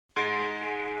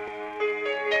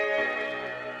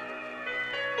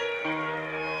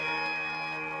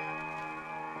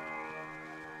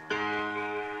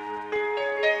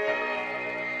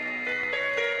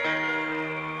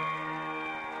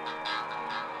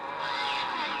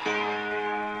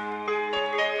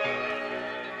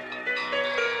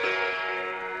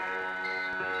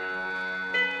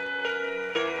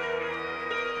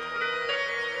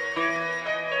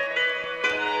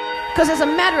Because as a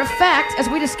matter of fact, as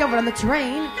we discovered on the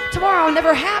train, tomorrow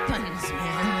never happens,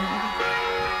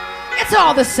 man. It's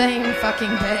all the same fucking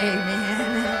day,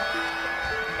 man.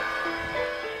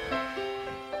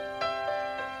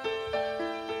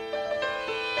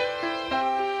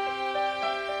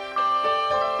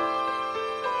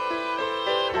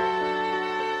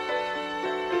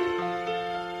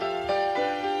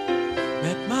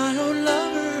 Met my old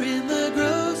lover in the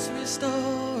grocery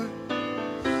store.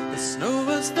 The snow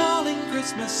was falling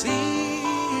Christmas Eve.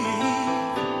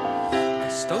 I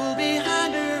stole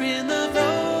behind her in the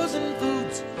frozen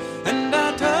foods, and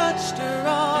I touched her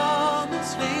on the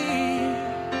sleeve.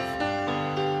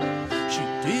 She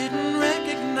didn't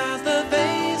recognize the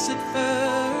face at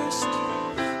first,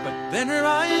 but then her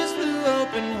eyes flew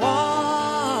open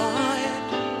wide.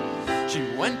 She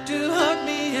went to hug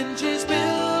me and she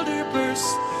spilled her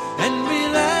purse, and we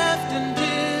laughed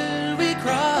until we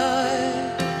cried.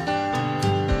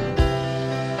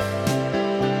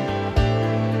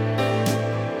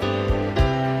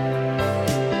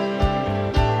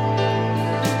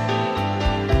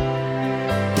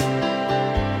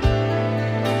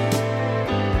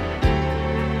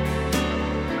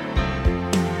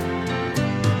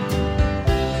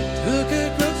 We took her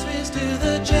groceries to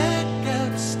the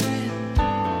checkout stand.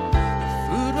 The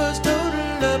food was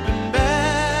totaled up and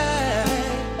back.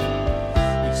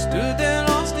 We stood there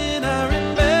lost in our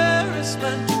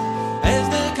embarrassment as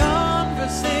the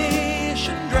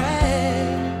conversation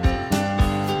dragged.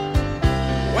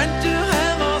 Went to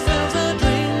have ourselves a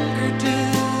drink or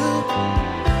two,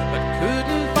 but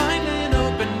couldn't find an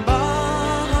open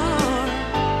bar.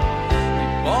 We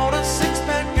bought a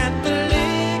six-pack at the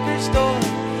liquor store,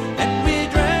 and we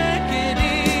drank it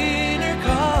in her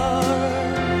car.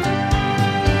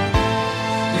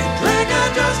 We drank a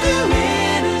toast to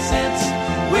innocence.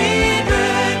 We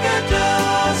drank a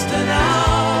toast to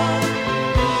now,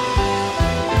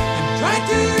 and tried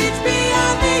to reach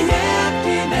beyond the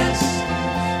emptiness,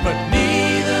 but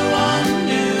neither one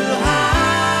knew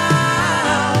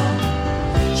how.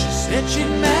 She said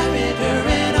she'd married her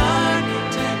an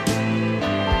architect,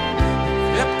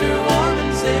 kept her warm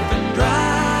and safe and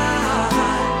dry.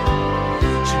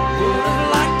 She would have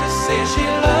liked to say she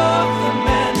loved the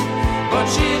man, but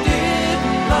she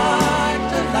didn't like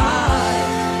to lie.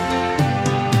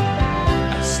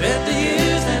 I said the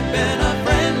years had been a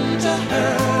friend to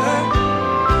her,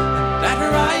 and that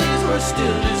her eyes were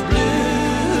still as blue.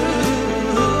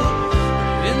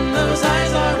 But in those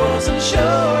eyes I wasn't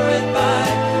sure if I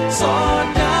saw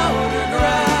doubt or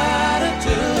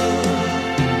gratitude.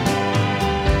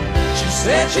 She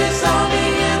said she saw me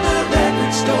in the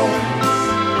record store,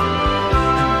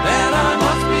 and that I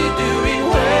must be doing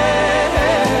well.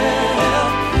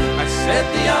 I said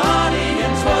the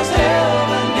audience was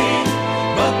heavenly,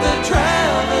 but the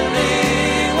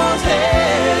traveling was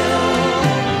hell.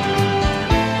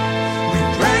 We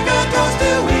drank a toast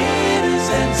to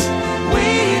innocence. We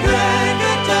drank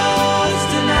a toast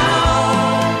to now.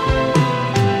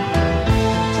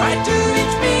 Tried to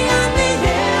reach beyond the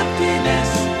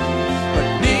emptiness, but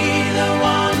neither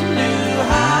one knew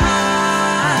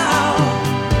how.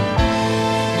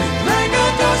 We drank a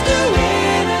toast to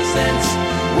innocence.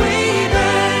 We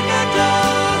drank a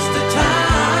toast to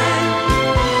time.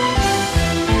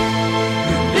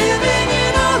 We're living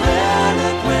in our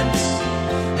eloquence,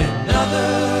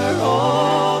 another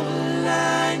old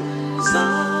lang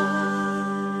syne.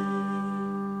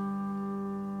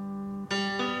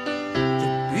 The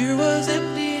beer was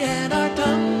empty and our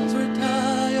tongues were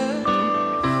tired,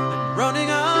 and running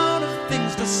out of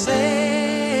things to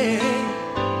say.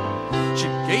 She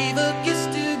gave a kiss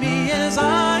to me as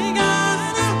I got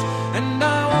out, and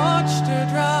I watched her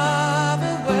drive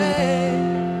away.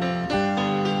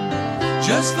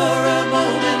 Just for a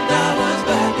moment I was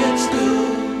back at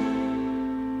school,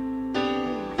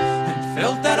 and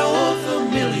felt that old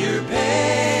familiar pain.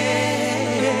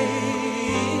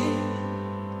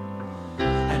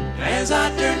 And as I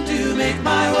turned to make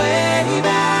my way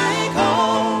back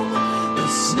home, the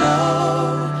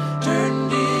snow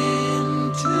turned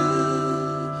into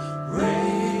rain.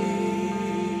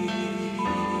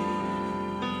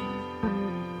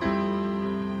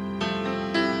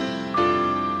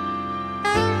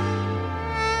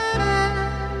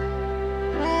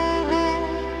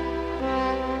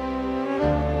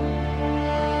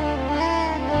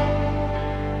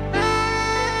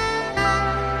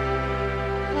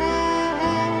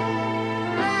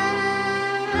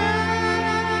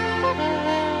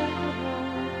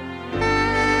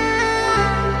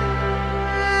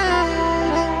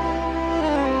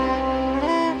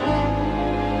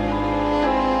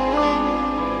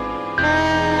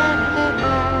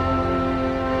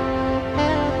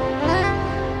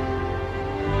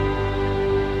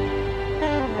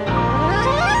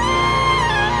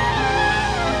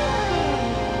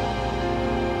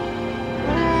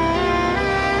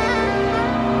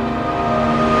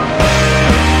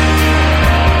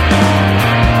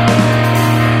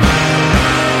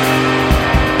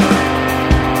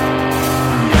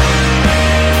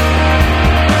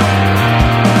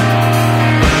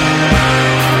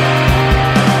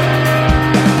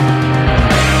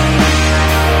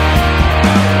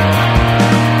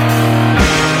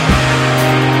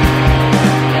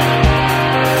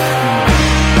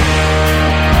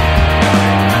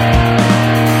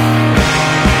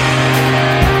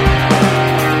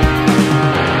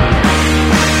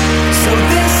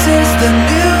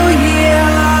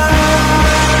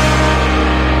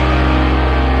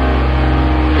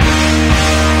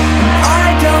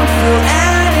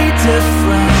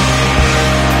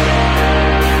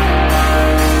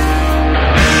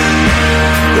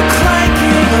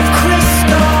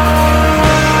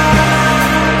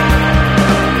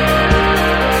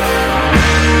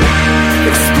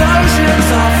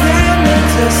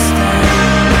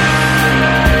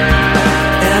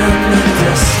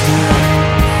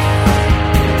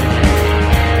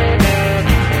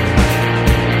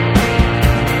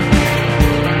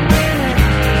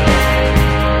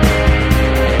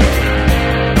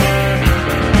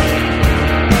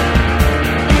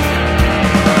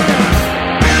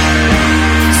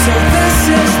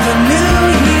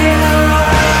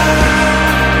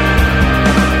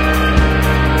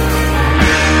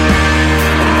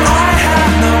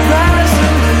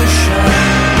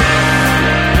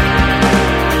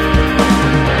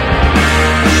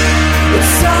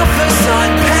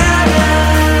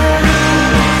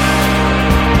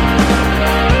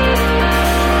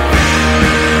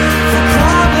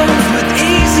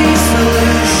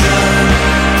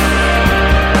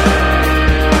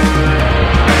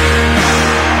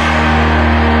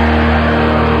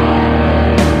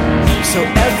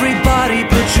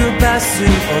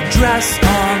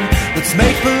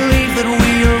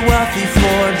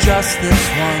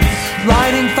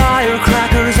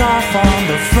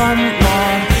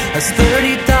 as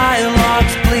 30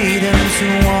 dialogues bleed into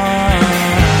one.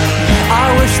 I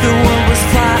wish the world was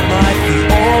flat like the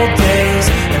old days,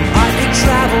 and I could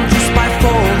travel just by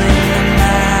folding the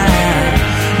map.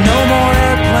 No more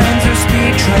airplanes or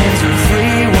speed trains or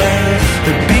freeways.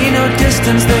 There'd be no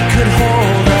distance that could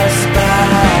hold us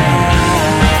back.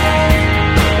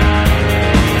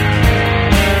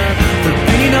 There'd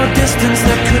be no distance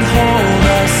that could hold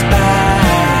us back.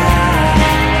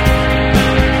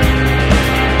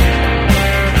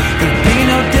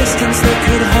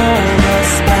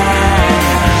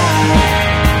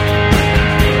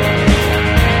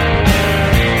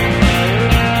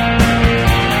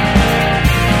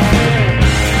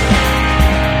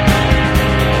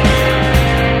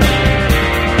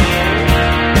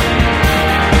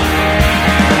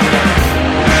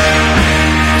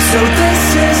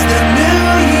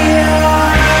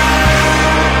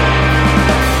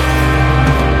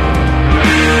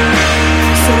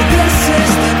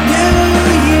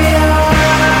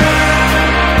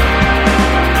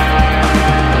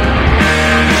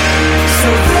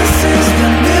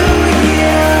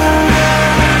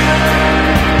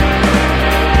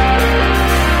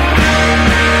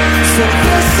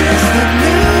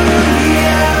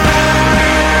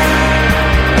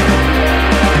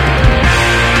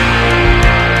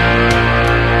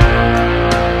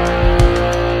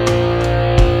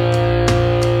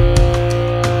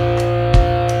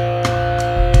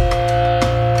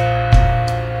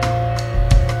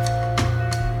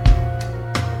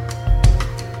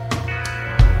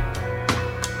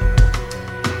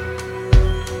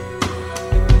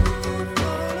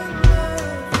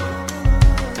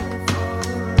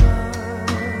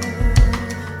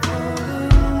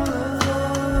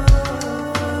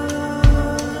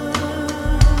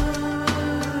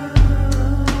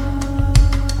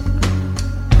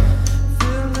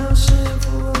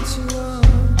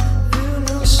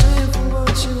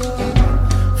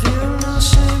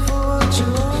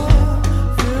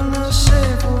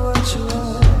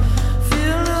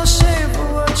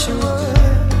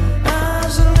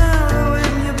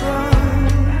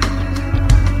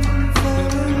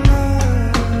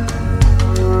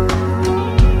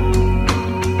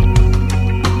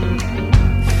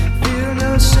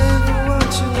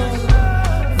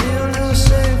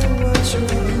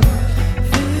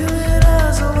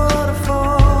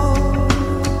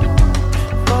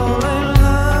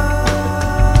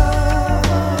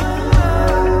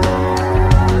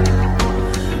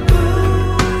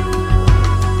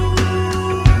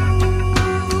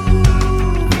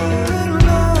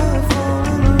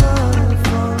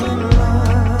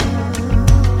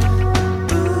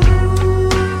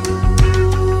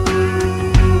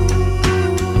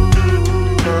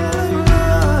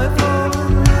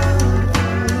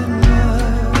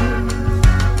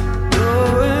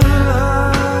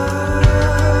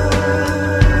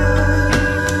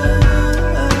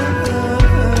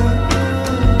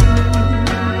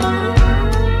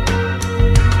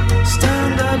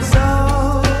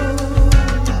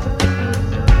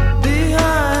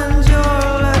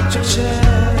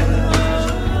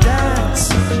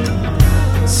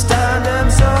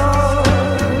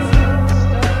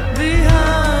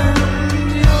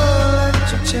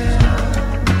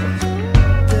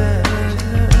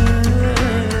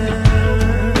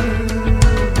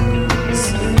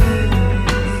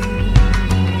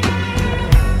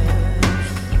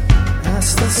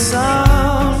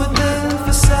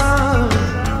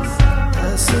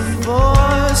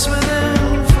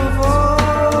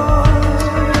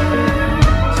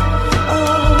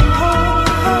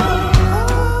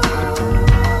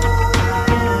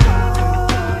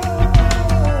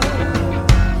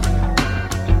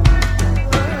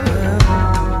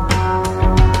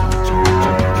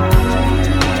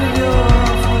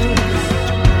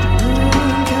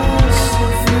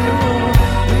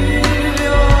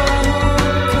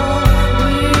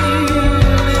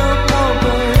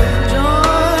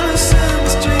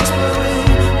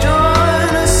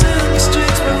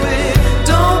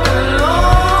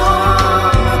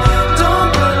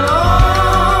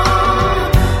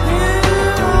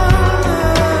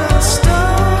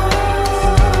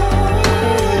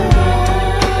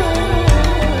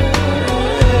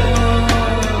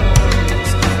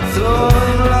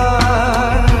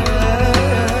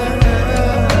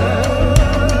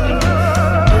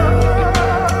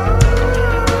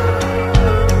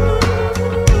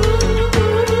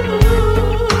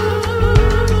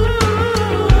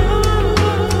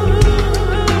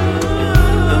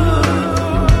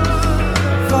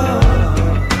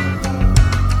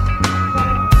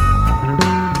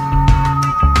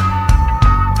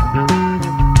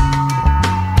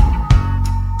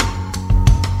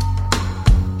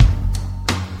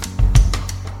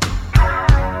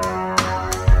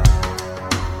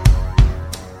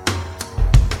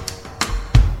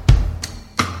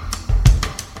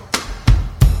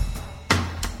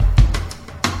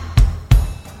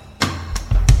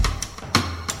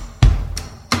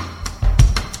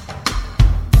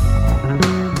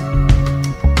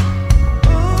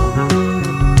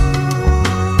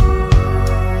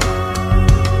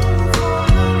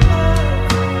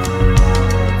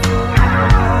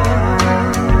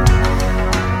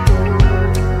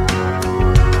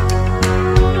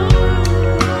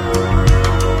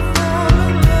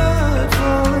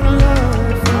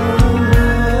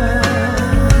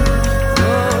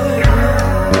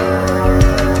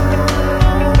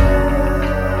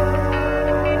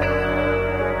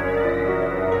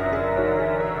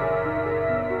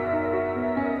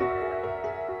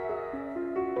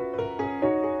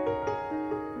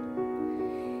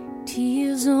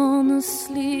 the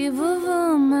sleeve of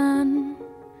a man.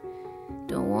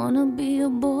 Don't wanna be a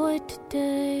boy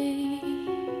today.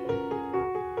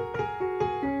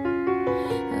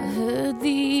 I heard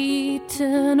the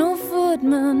eternal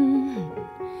footman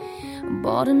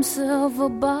bought himself a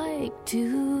bike to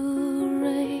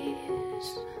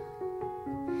race.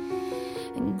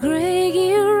 And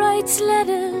Greggy writes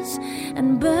letters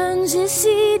and burns his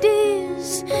CDs.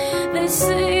 They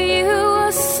say you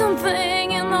were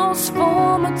something in those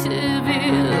formative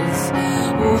years.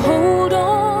 Well, hold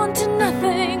on to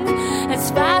nothing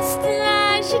as fast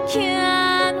as you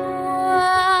can.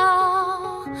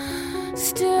 Well,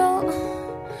 still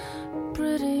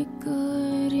pretty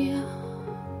good, yeah.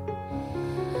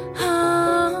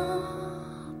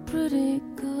 Pretty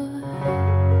good.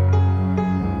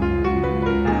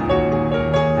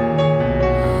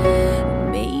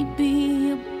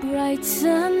 Maybe a bright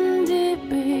Sunday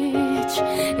beach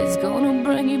is gonna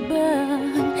bring you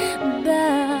back,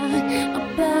 back.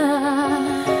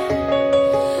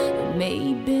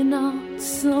 Maybe not,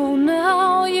 so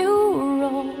now you're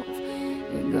off.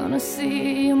 You're gonna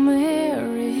see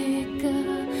America.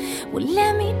 Well,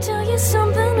 let me tell you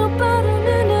something about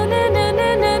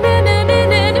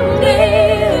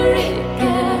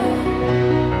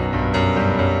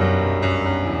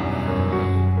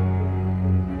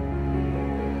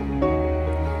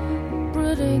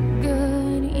pretty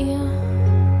good, yeah.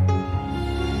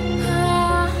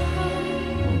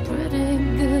 Pretty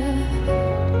good.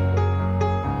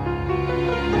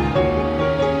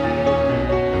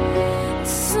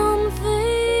 Some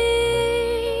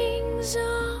things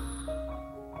are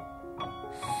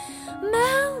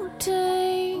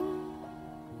melting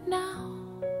now.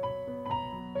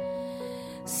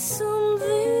 Some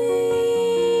things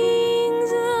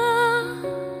are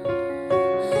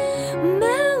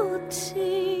melting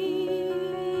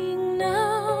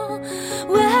now.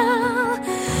 Well,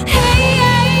 hey,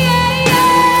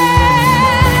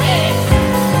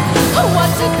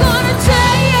 what's it gonna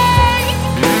take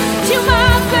till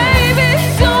my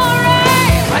baby's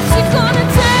alright? What's it gonna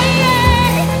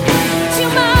take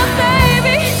till my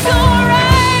baby's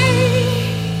alright?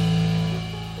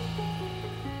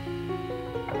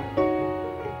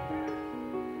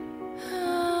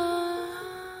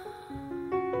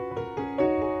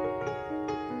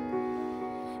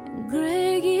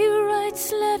 Greggy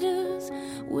writes letters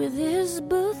with his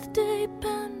birthday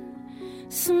pen.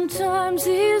 Sometimes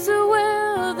he's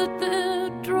aware that they're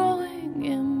drawing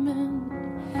him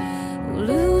in.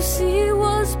 Lucy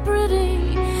was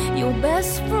pretty, your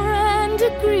best friend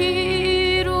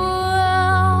agreed.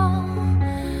 Well,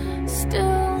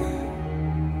 still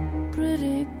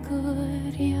pretty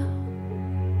good, yeah.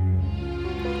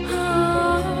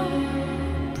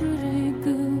 Pretty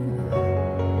good.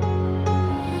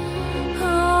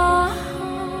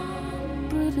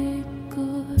 Pretty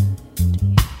good.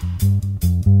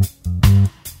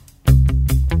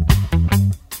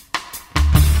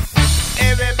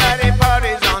 Everybody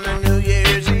parties on a New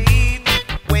Year's Eve,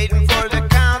 waiting for the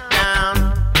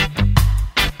countdown.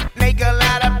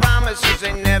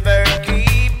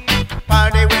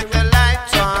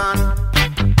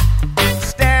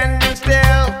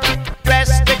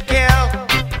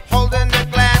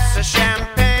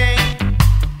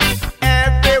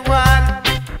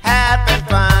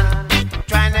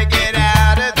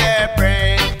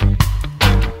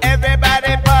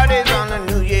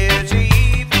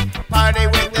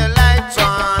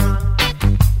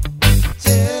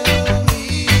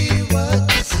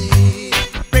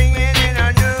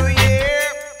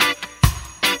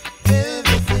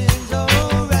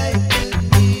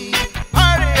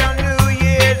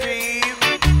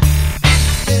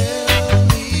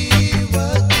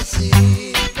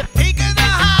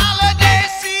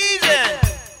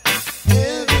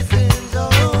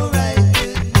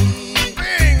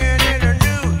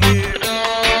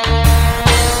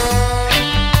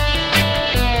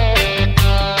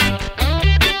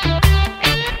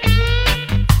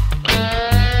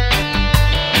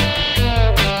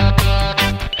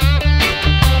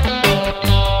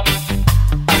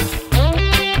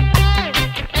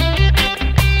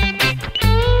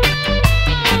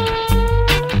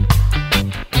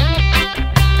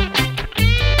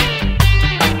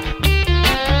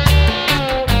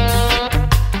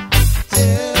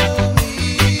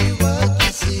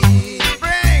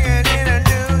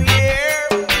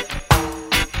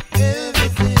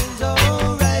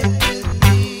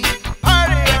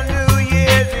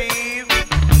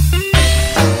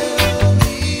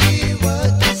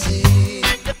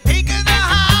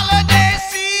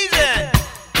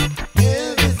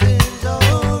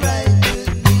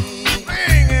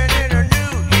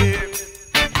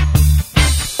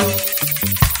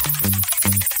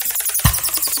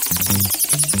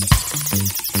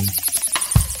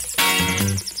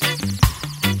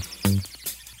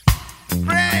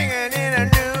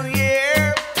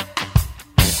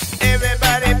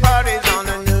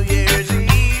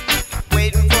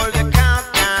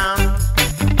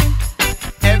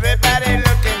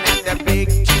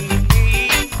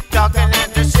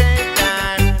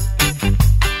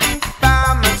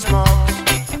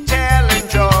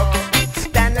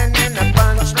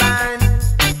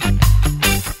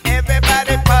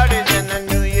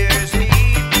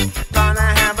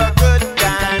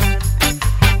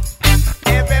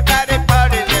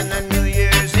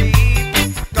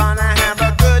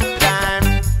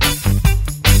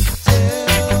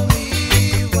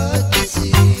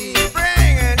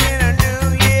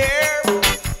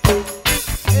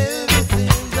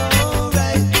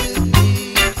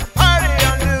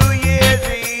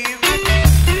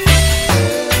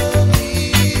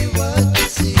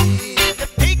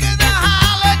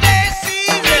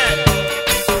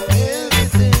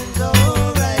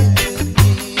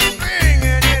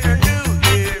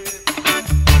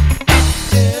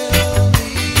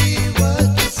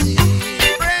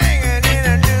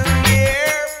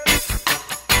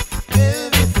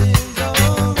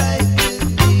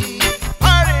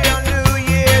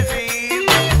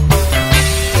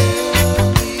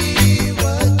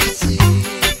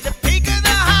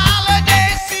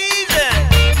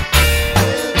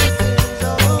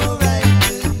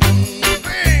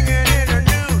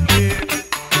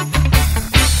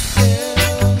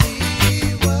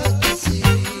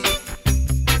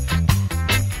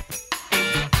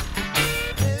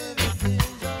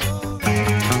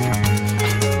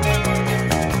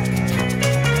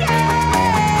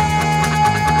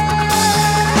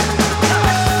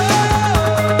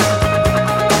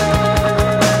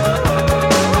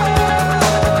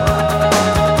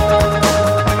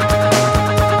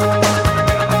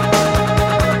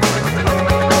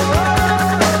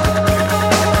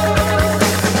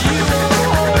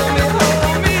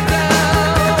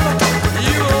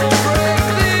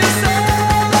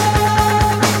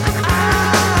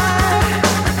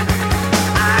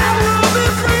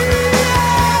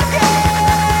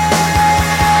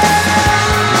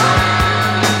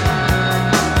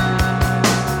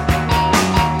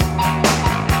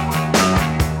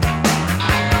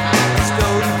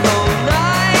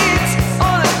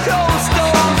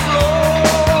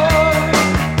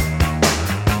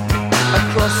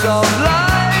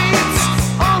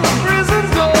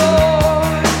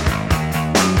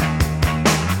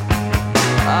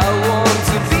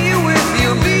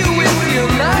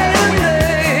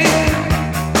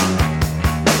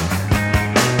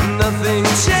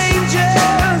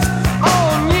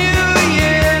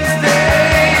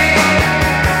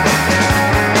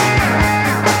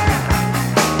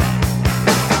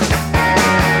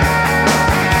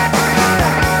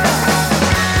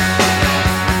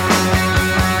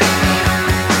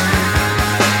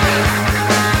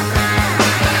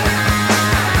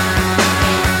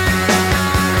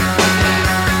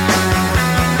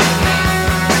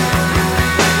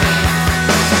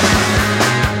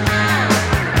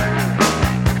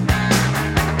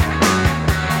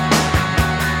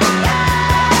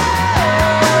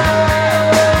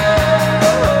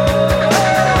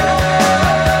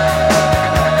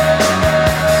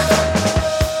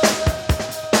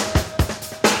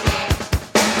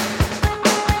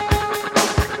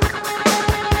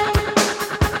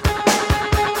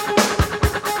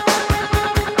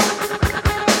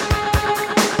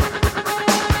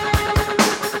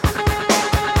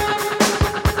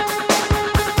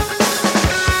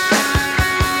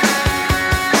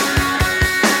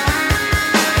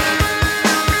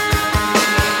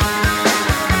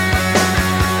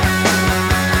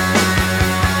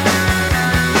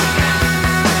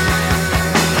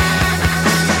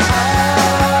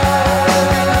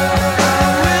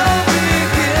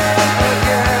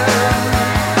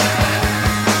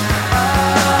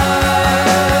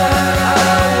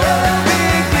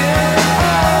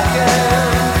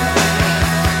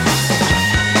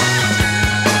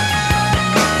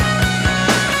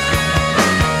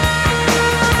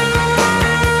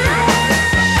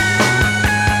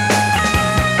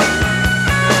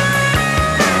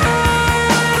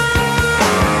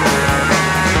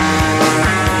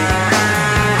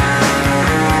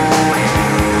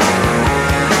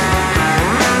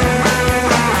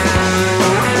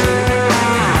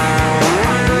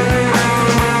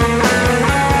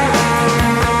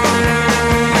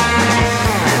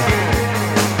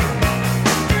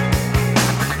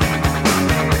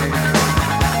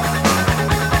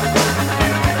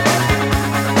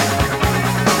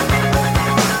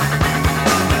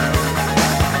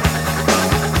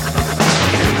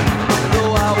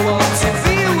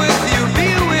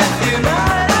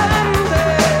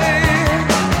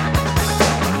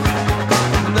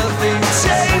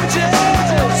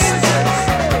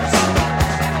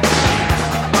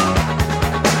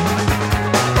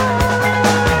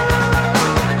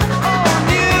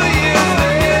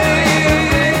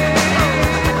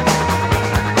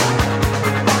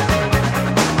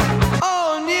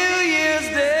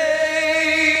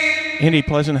 And a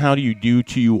pleasant how do you do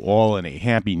to you all, and a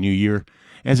happy new year,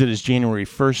 as it is January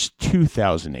 1st,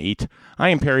 2008. I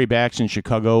am Perry Bax in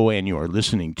Chicago, and you are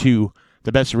listening to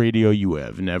the best radio you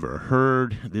have never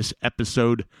heard. This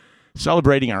episode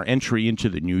celebrating our entry into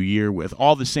the new year with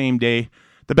All the Same Day,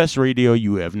 the best radio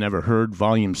you have never heard,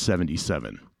 volume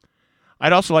 77.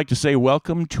 I'd also like to say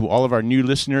welcome to all of our new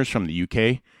listeners from the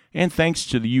UK, and thanks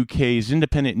to the UK's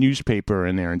independent newspaper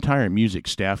and their entire music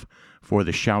staff for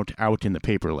the shout out in the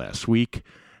paper last week.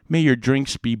 May your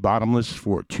drinks be bottomless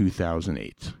for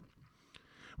 2008.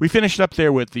 We finished up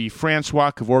there with the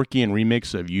Francois Kevorkian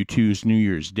remix of U2's New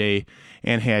Year's Day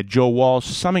and had Joe Walsh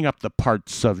summing up the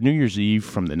parts of New Year's Eve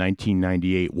from the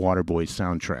 1998 Waterboy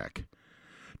soundtrack.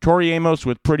 Tori Amos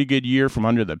with Pretty Good Year from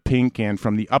Under the Pink, and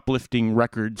from the uplifting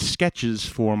record Sketches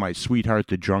for My Sweetheart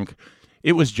the Drunk,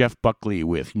 it was Jeff Buckley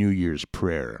with New Year's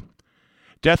Prayer.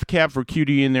 Death Cab for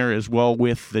Cutie in there as well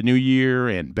with the New Year,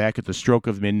 and back at the stroke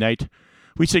of midnight,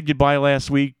 we said goodbye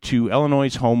last week to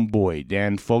Illinois' homeboy,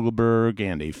 Dan Fogelberg,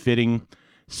 and a fitting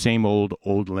Same Old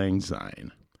Auld Lang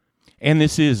Syne. And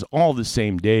this is All the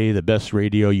Same Day, the best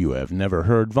radio you have never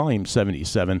heard, volume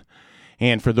 77.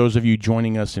 And for those of you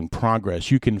joining us in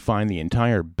progress, you can find the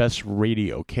entire Best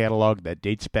Radio catalog that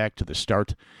dates back to the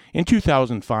start in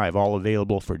 2005, all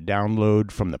available for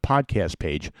download from the podcast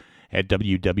page at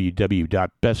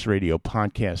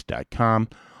www.bestradiopodcast.com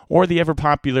or the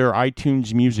ever-popular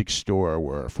iTunes Music Store,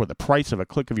 where for the price of a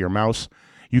click of your mouse,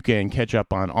 you can catch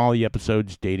up on all the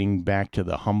episodes dating back to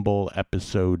the humble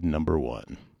episode number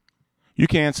 1. You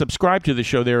can subscribe to the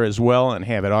show there as well and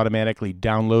have it automatically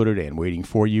downloaded and waiting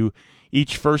for you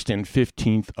each 1st and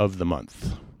 15th of the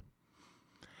month.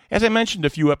 As I mentioned a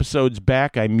few episodes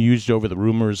back, I mused over the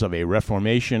rumors of a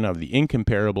reformation of the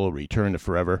incomparable Return to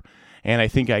Forever, and I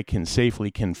think I can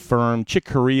safely confirm Chick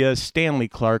Corea, Stanley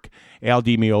Clarke, Al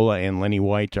Di Meola, and Lenny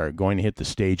White are going to hit the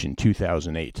stage in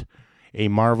 2008. A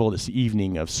marvelous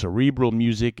evening of cerebral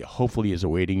music hopefully is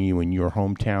awaiting you in your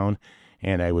hometown,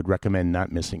 and I would recommend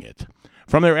not missing it.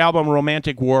 From their album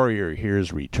Romantic Warrior,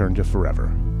 here's Return to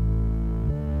Forever.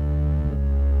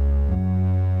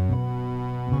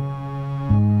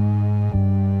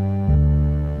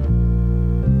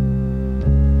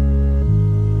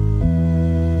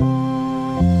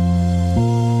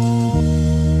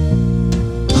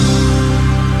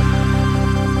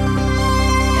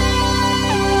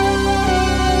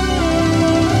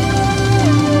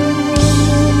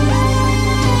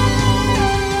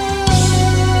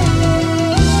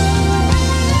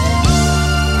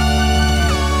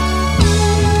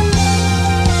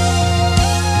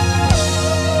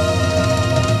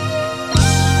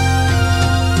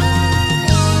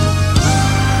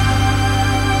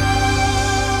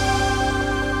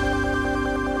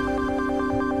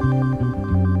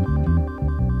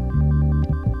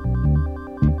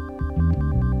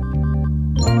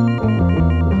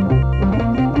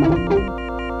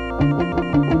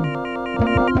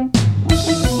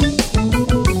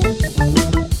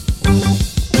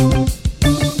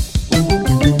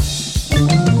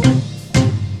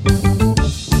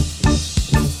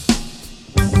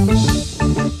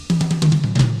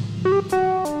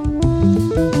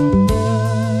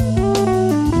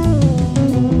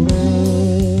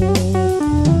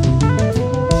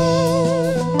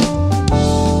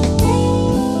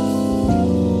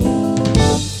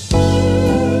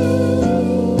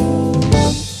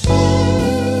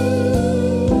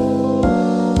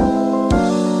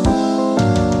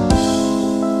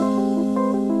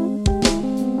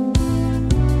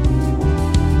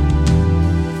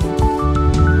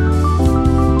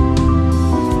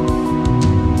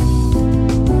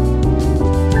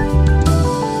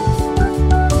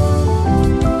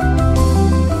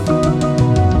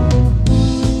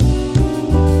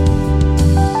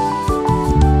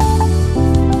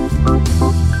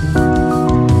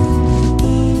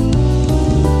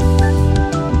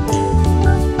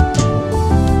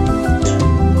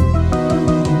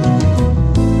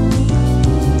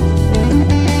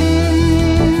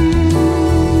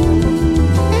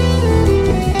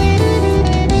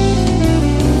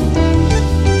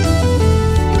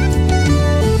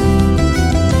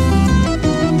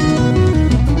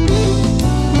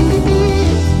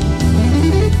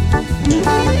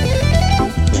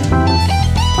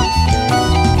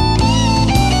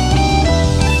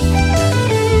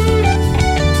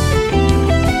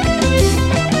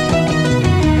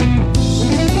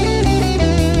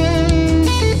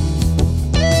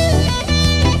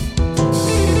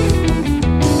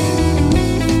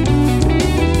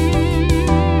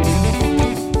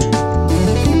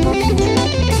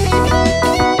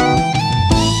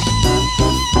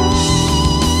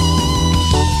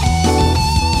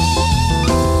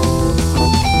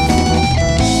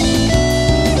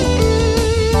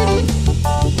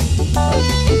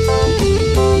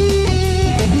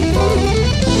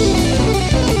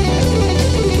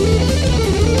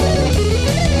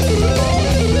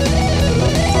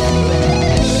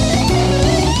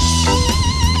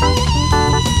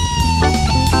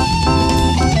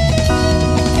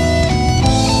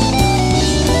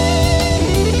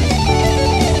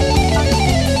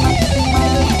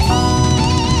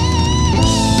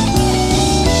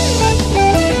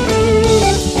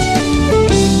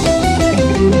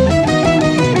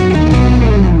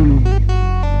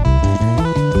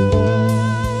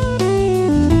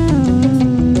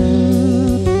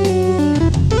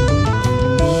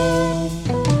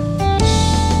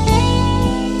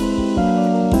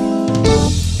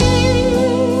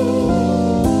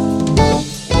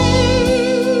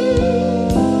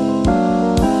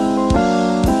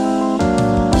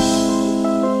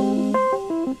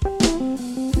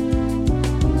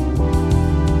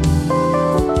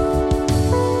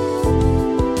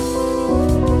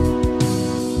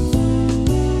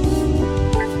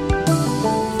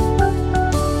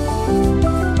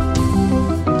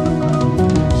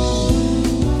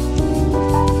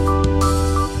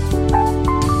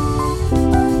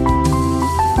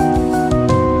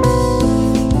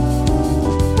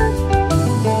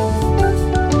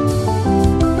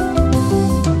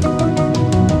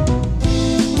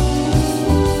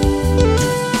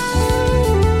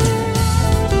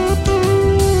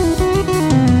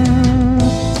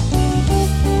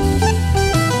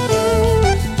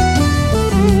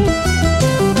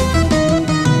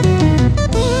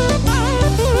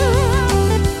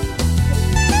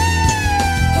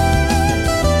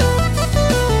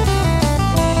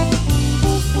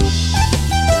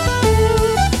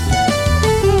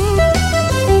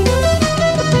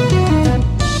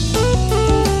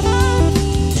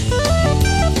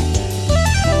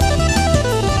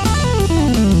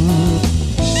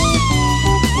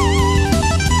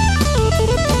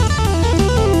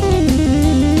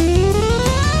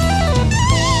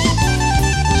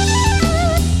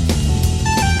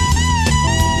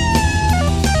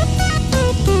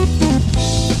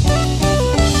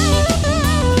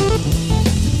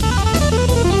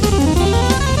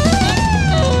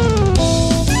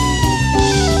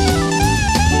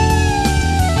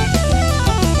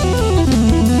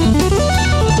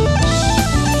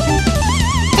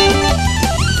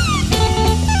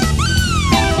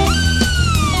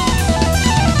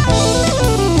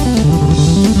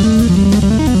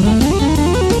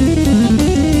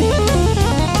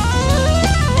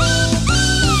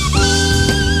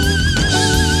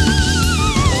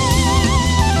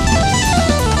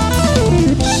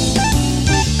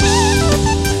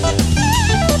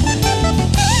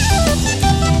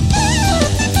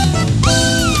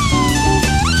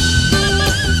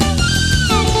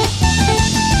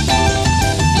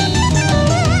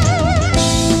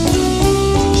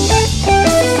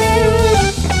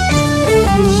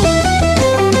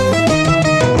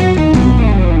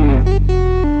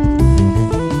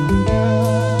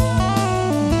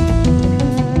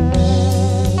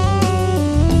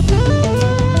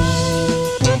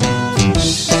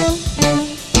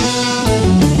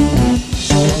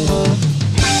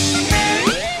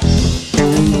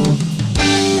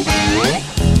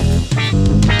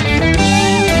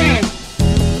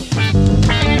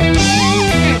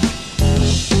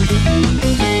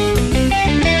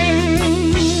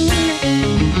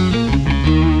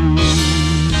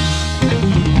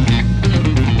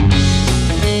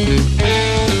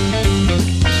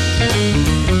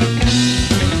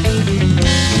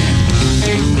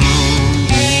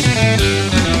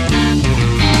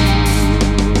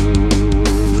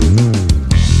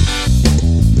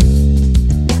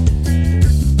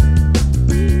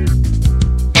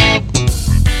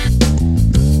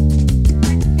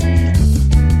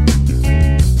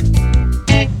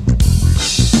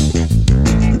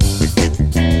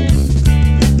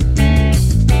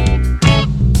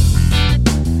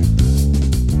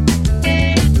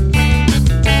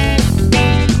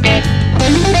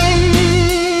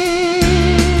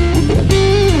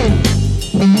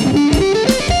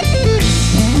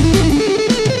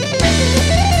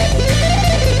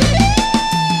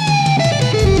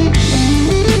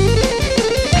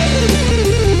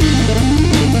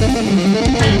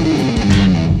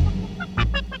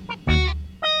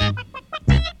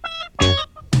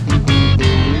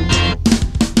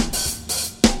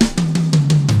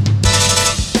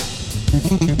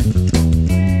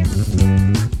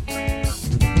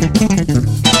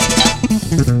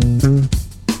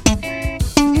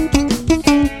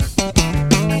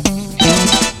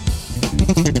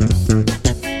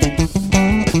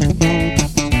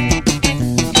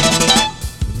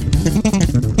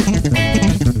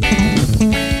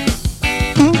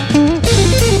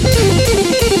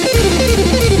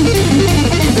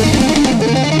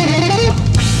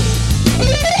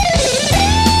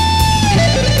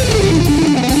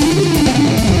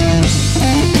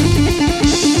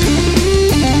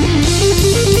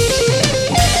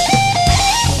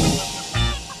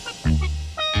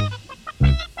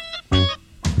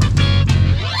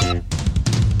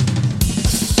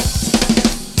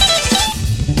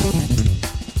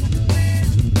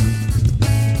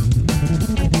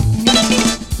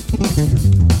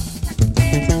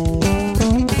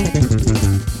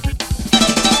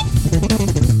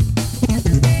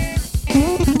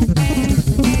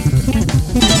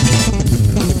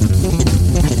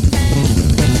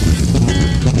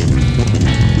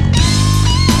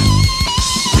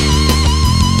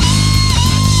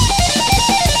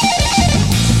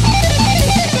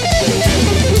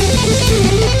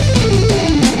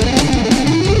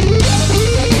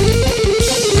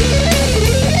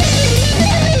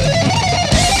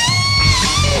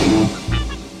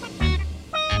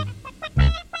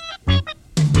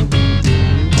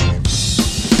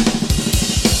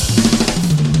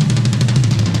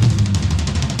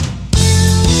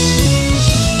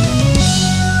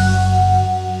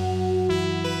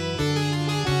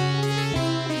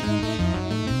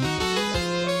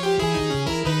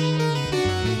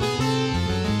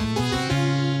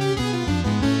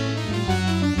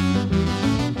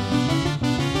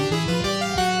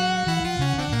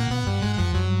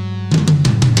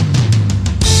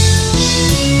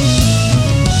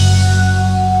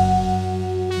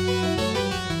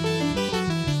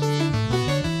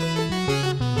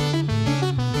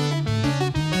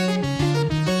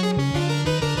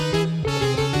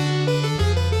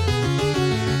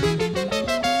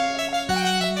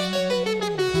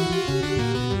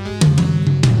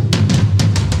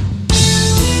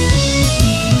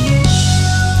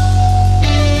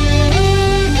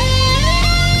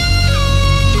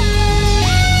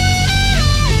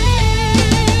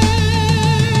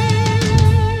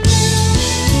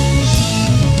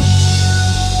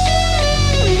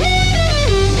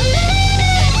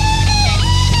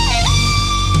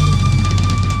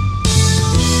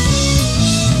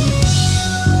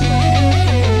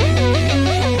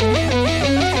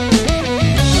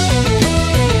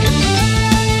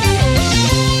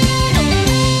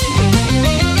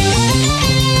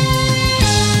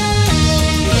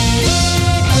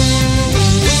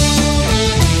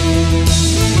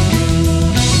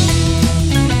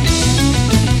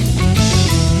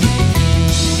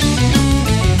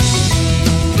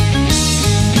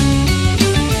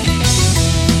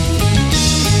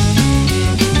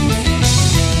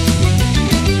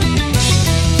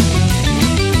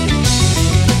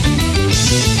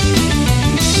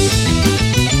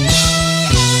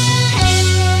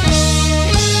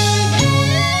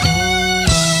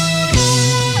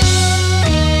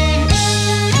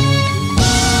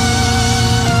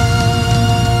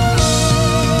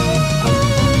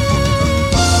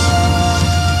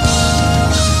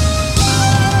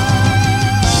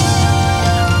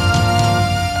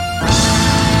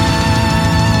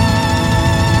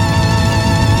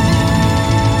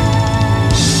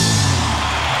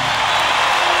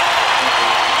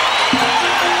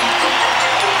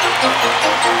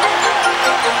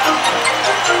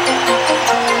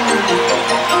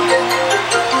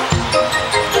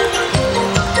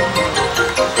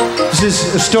 This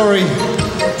is a story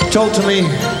told to me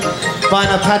by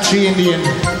an Apache Indian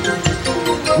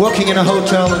working in a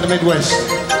hotel in the Midwest.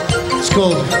 It's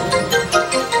called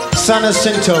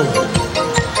Jacinto.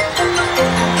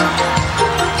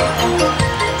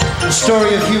 The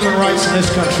story of human rights in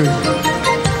this country.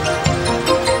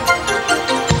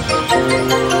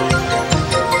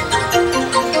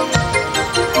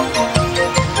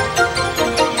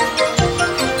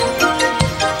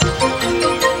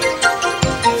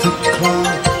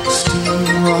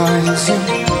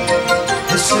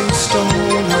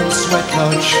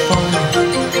 Lodge fire.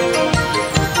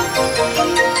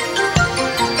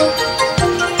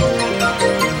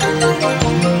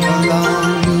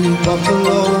 Along the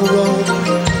Buffalo Road,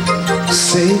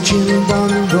 sage and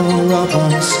bundle rub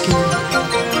on skin.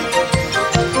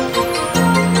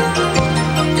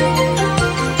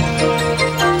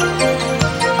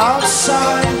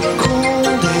 Outside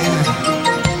cold air,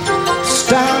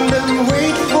 stand and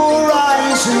wait for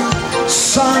rising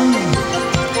sun.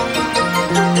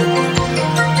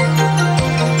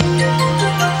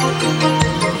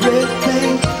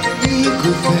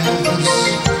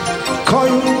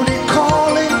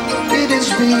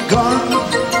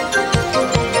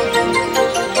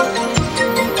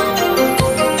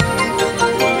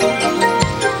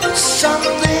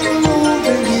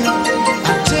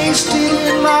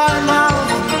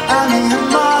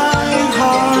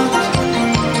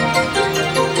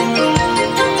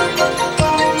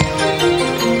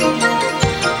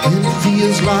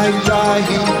 feels like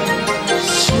dying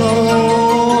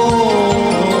slow.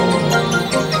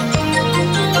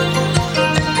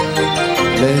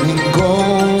 Letting go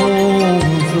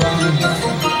of life.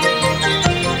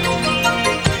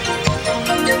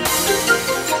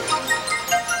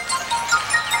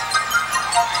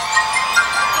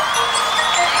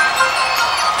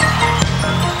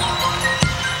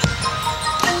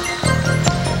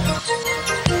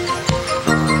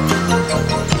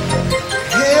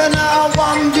 Here now,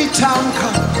 one the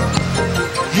tanker.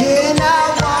 Here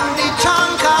now, one the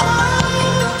tanker.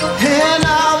 Here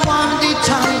now, one the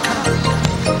tanker.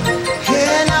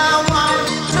 Here now, one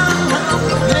the tanker.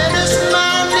 Let this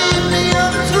man lead me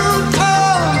up through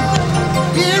town.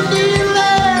 In the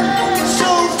land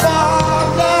so far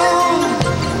down.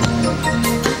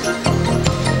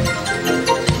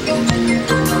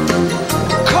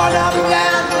 Caught up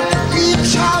land,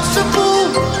 each house a pool.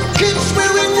 Kids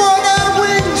wearing water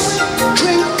wings,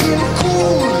 drinking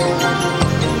cool.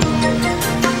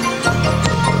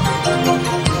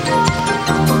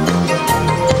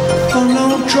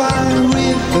 Follow dry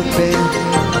riverbed.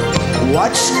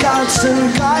 Watch scouts and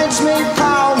guides make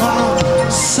power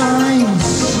signs.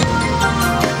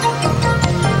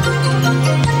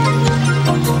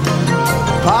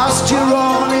 Past your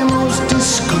own Amos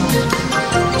disco,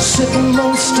 sitting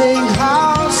on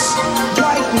steakhouse,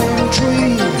 whitening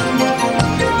tree.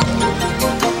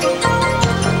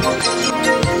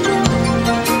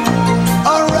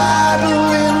 A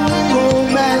rattling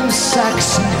romance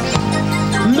accent.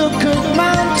 Look at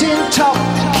mountain top,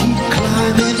 keep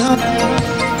climbing up.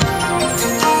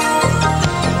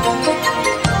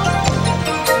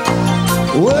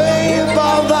 Way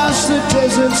above us the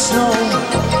desert snow.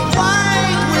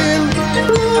 White wind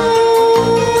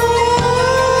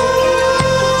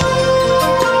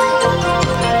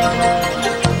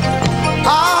I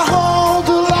hold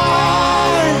the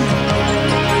line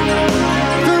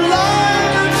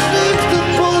that sleeps that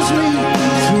pulls me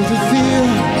through the fear.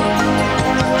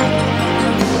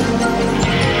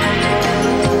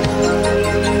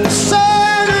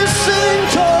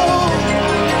 Jacinto,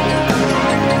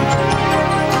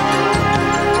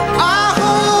 I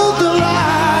hold the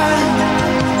line.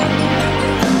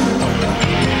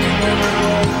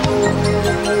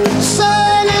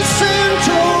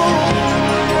 Jacinto,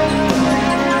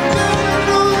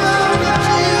 never let the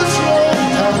tears roll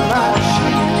down my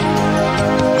cheek.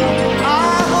 I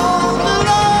hold the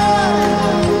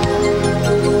line.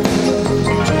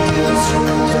 Tears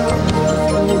roll down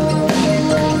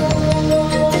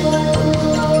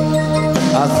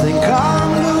I think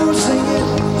I'm losing it,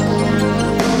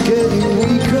 getting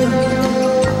weaker.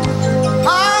 I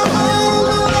hold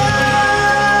the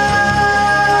line.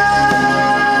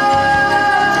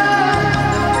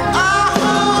 I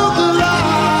hold the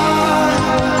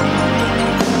line.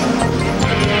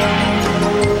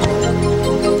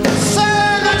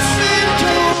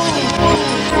 Jacinto,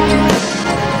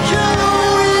 yellow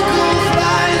eagle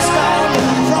flies down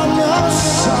from the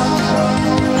sun.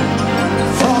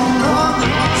 From the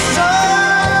sun.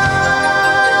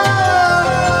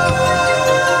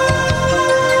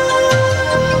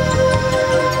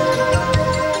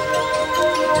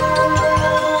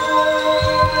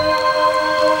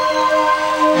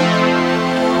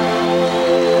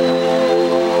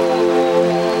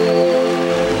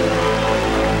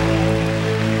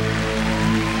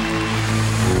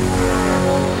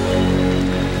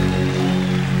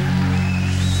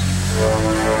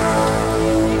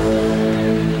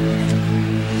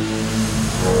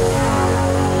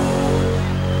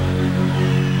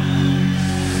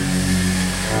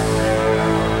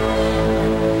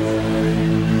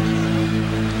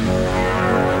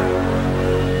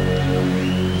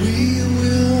 We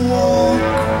will walk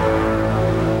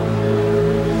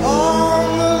on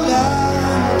the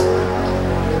land.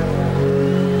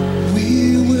 We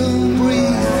will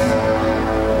breathe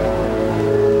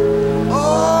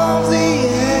of the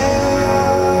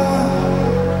air.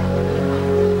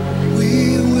 We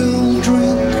will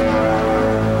drink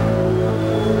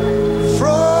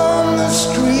from the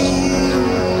stream.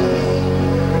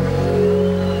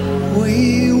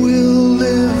 We will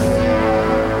live.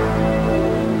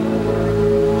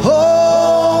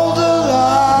 Hold the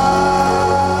line.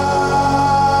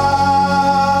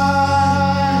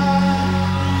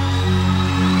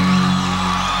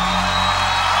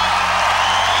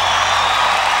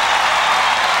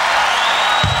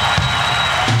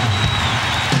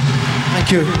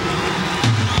 Thank you.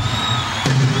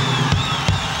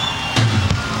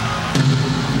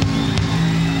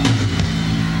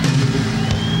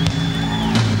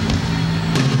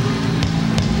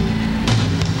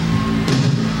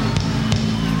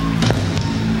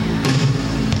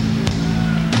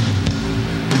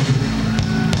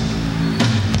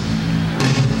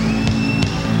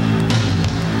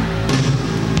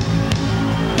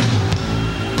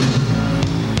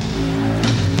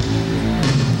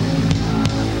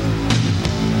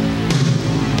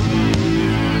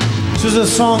 This is a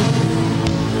song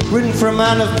written for a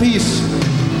man of peace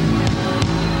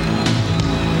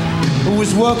who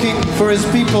was working for his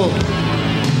people,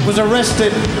 was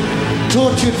arrested,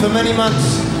 tortured for many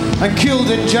months, and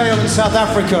killed in jail in South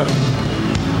Africa.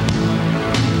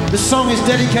 This song is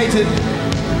dedicated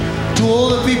to all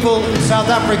the people in South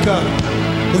Africa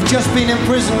who've just been in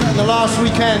prison in the last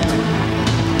weekend,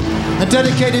 and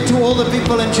dedicated to all the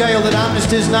people in jail that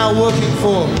Amnesty is now working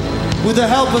for, with the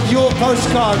help of your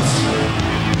postcards.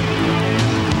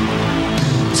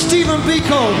 Stephen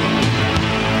Biko.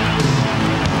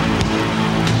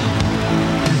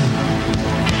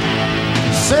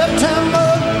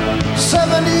 September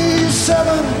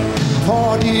 77,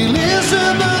 Port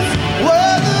Elizabeth,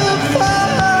 weather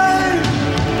fine.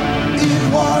 It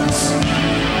was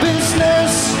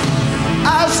business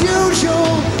as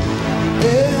usual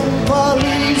in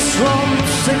police room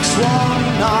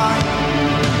 619.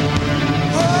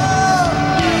 Oh,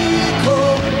 Biko,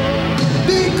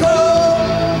 Biko,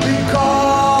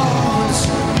 because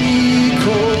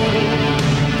Biko.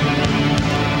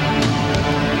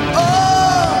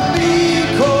 Oh,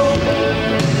 Biko,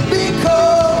 Biko,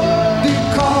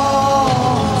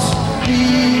 because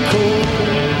Biko.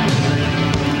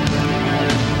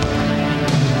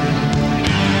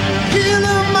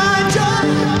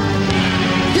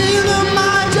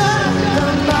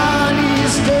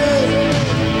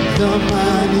 The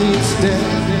man is dead.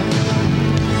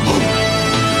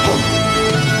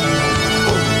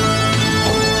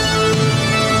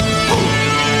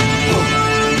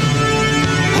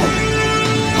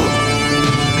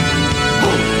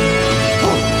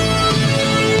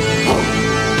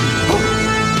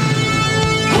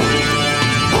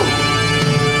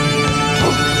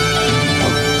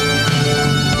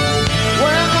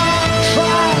 When I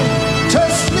try to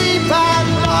sleep at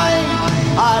night,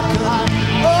 I can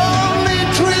only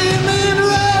dream in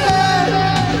red.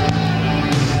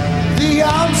 The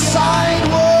outside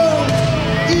world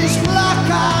is black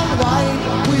and white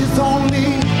with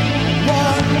only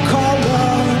one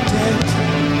color dead.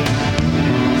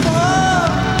 Oh,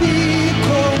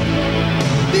 Biko,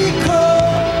 Biko,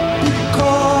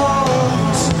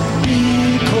 because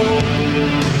Biko.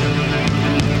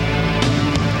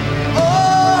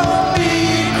 Oh,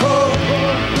 Biko,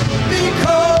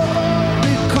 Biko,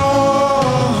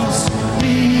 because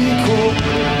Biko.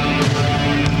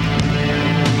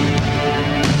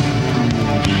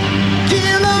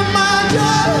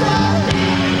 Kilimanja,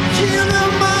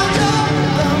 Kilimanja,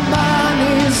 the man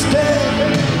is dead.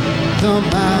 The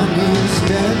man is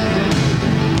dead.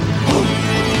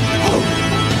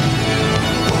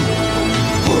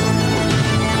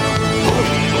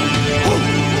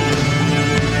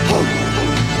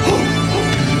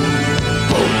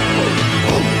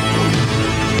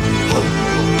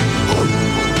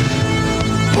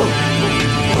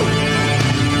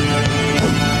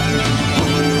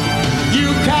 You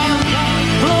can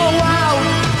blow out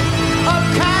a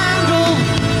candle,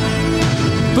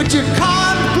 but you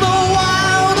can't blow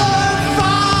out a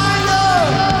fire.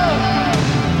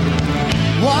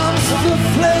 Once the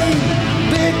flame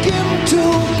begin to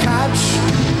catch,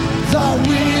 the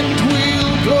wind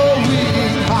will blow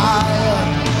it higher.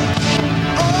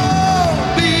 Oh,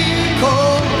 Biko,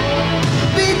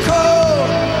 Biko,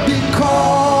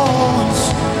 because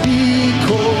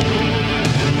Biko.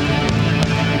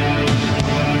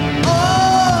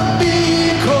 Oh,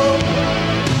 Biko,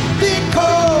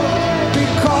 Biko,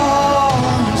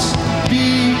 because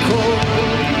Biko.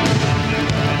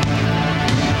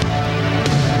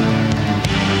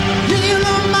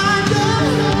 Kilimanja,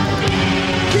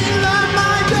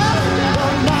 Kilimanja, the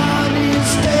man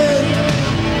is dead.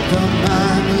 The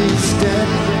man is dead.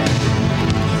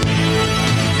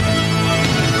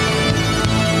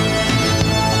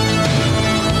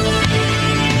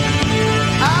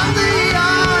 And the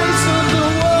eyes of the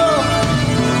world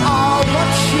are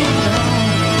watching now.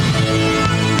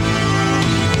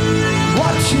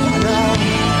 Watching now.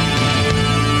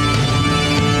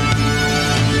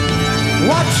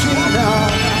 Watching now.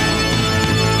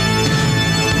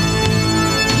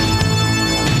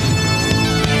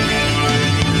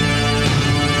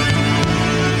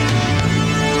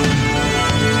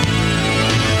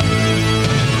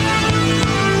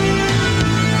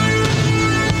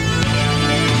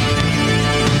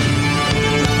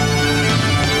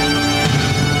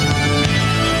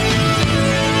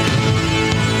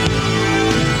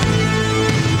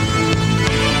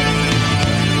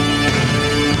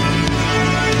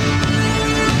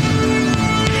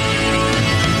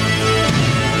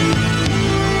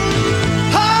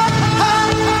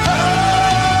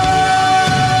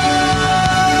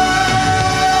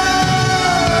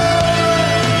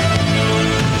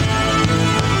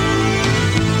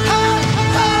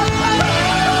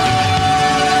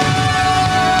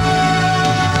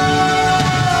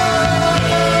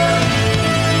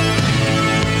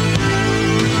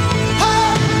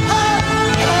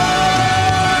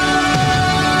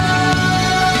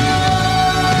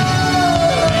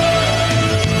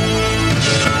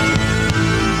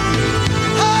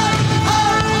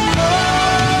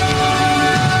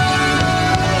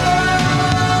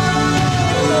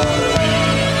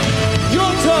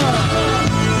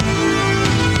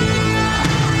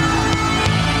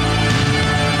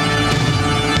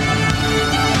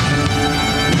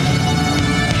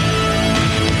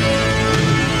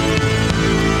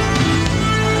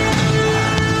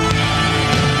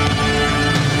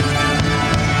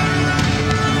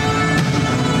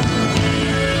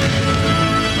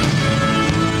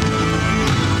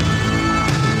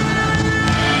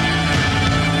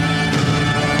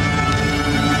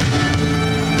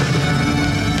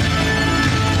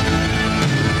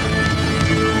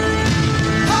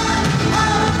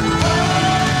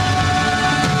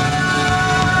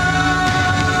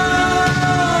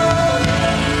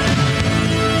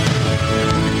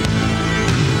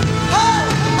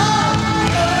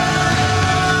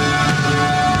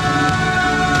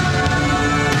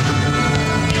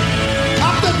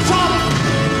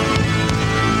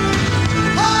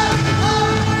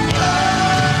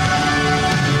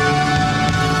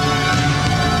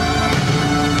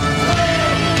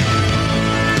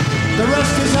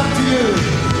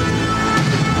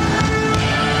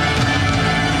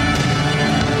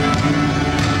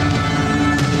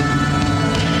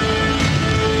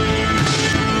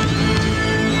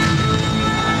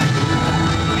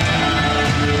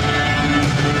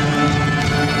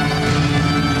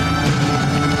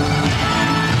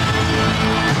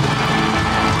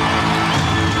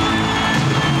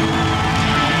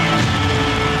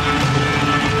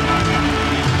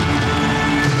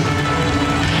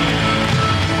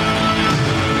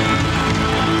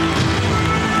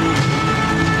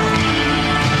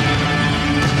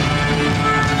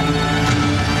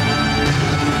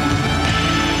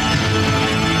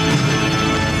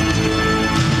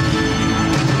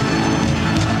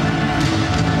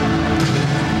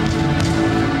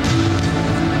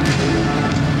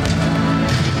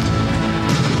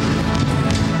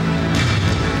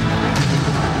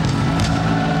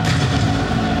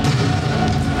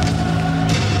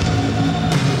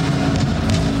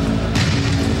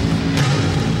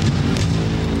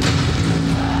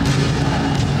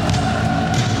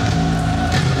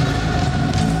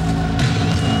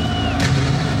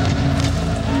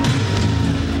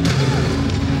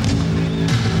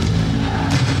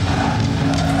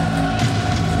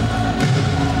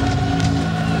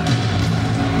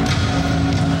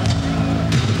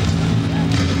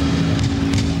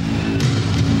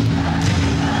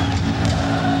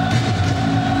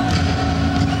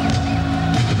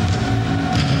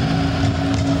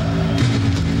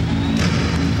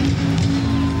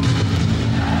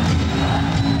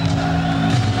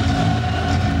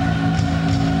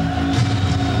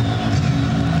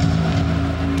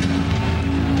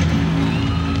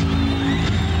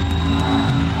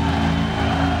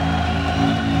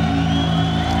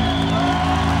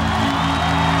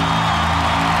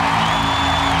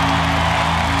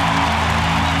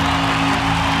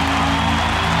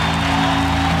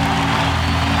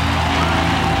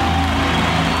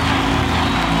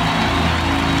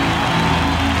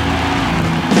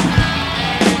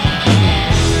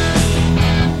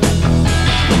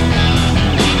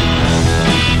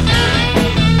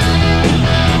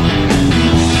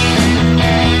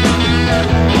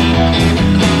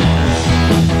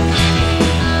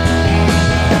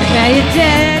 Your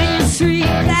daddy is sweet,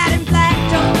 fat and black,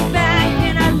 don't look back,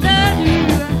 and I love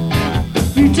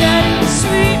you. Your daddy is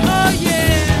sweet, oh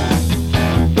yeah.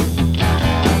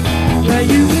 Well,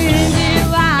 you windy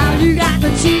wild, you got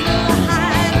the cheek of the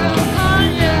hide on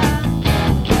ya.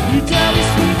 Your daddy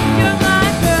sweet, you're my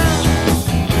girl.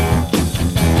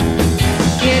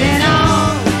 Get it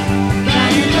on,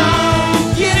 get it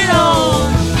on, get it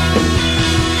on.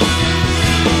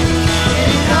 Get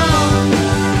it on,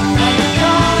 get it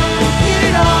on, get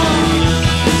it on.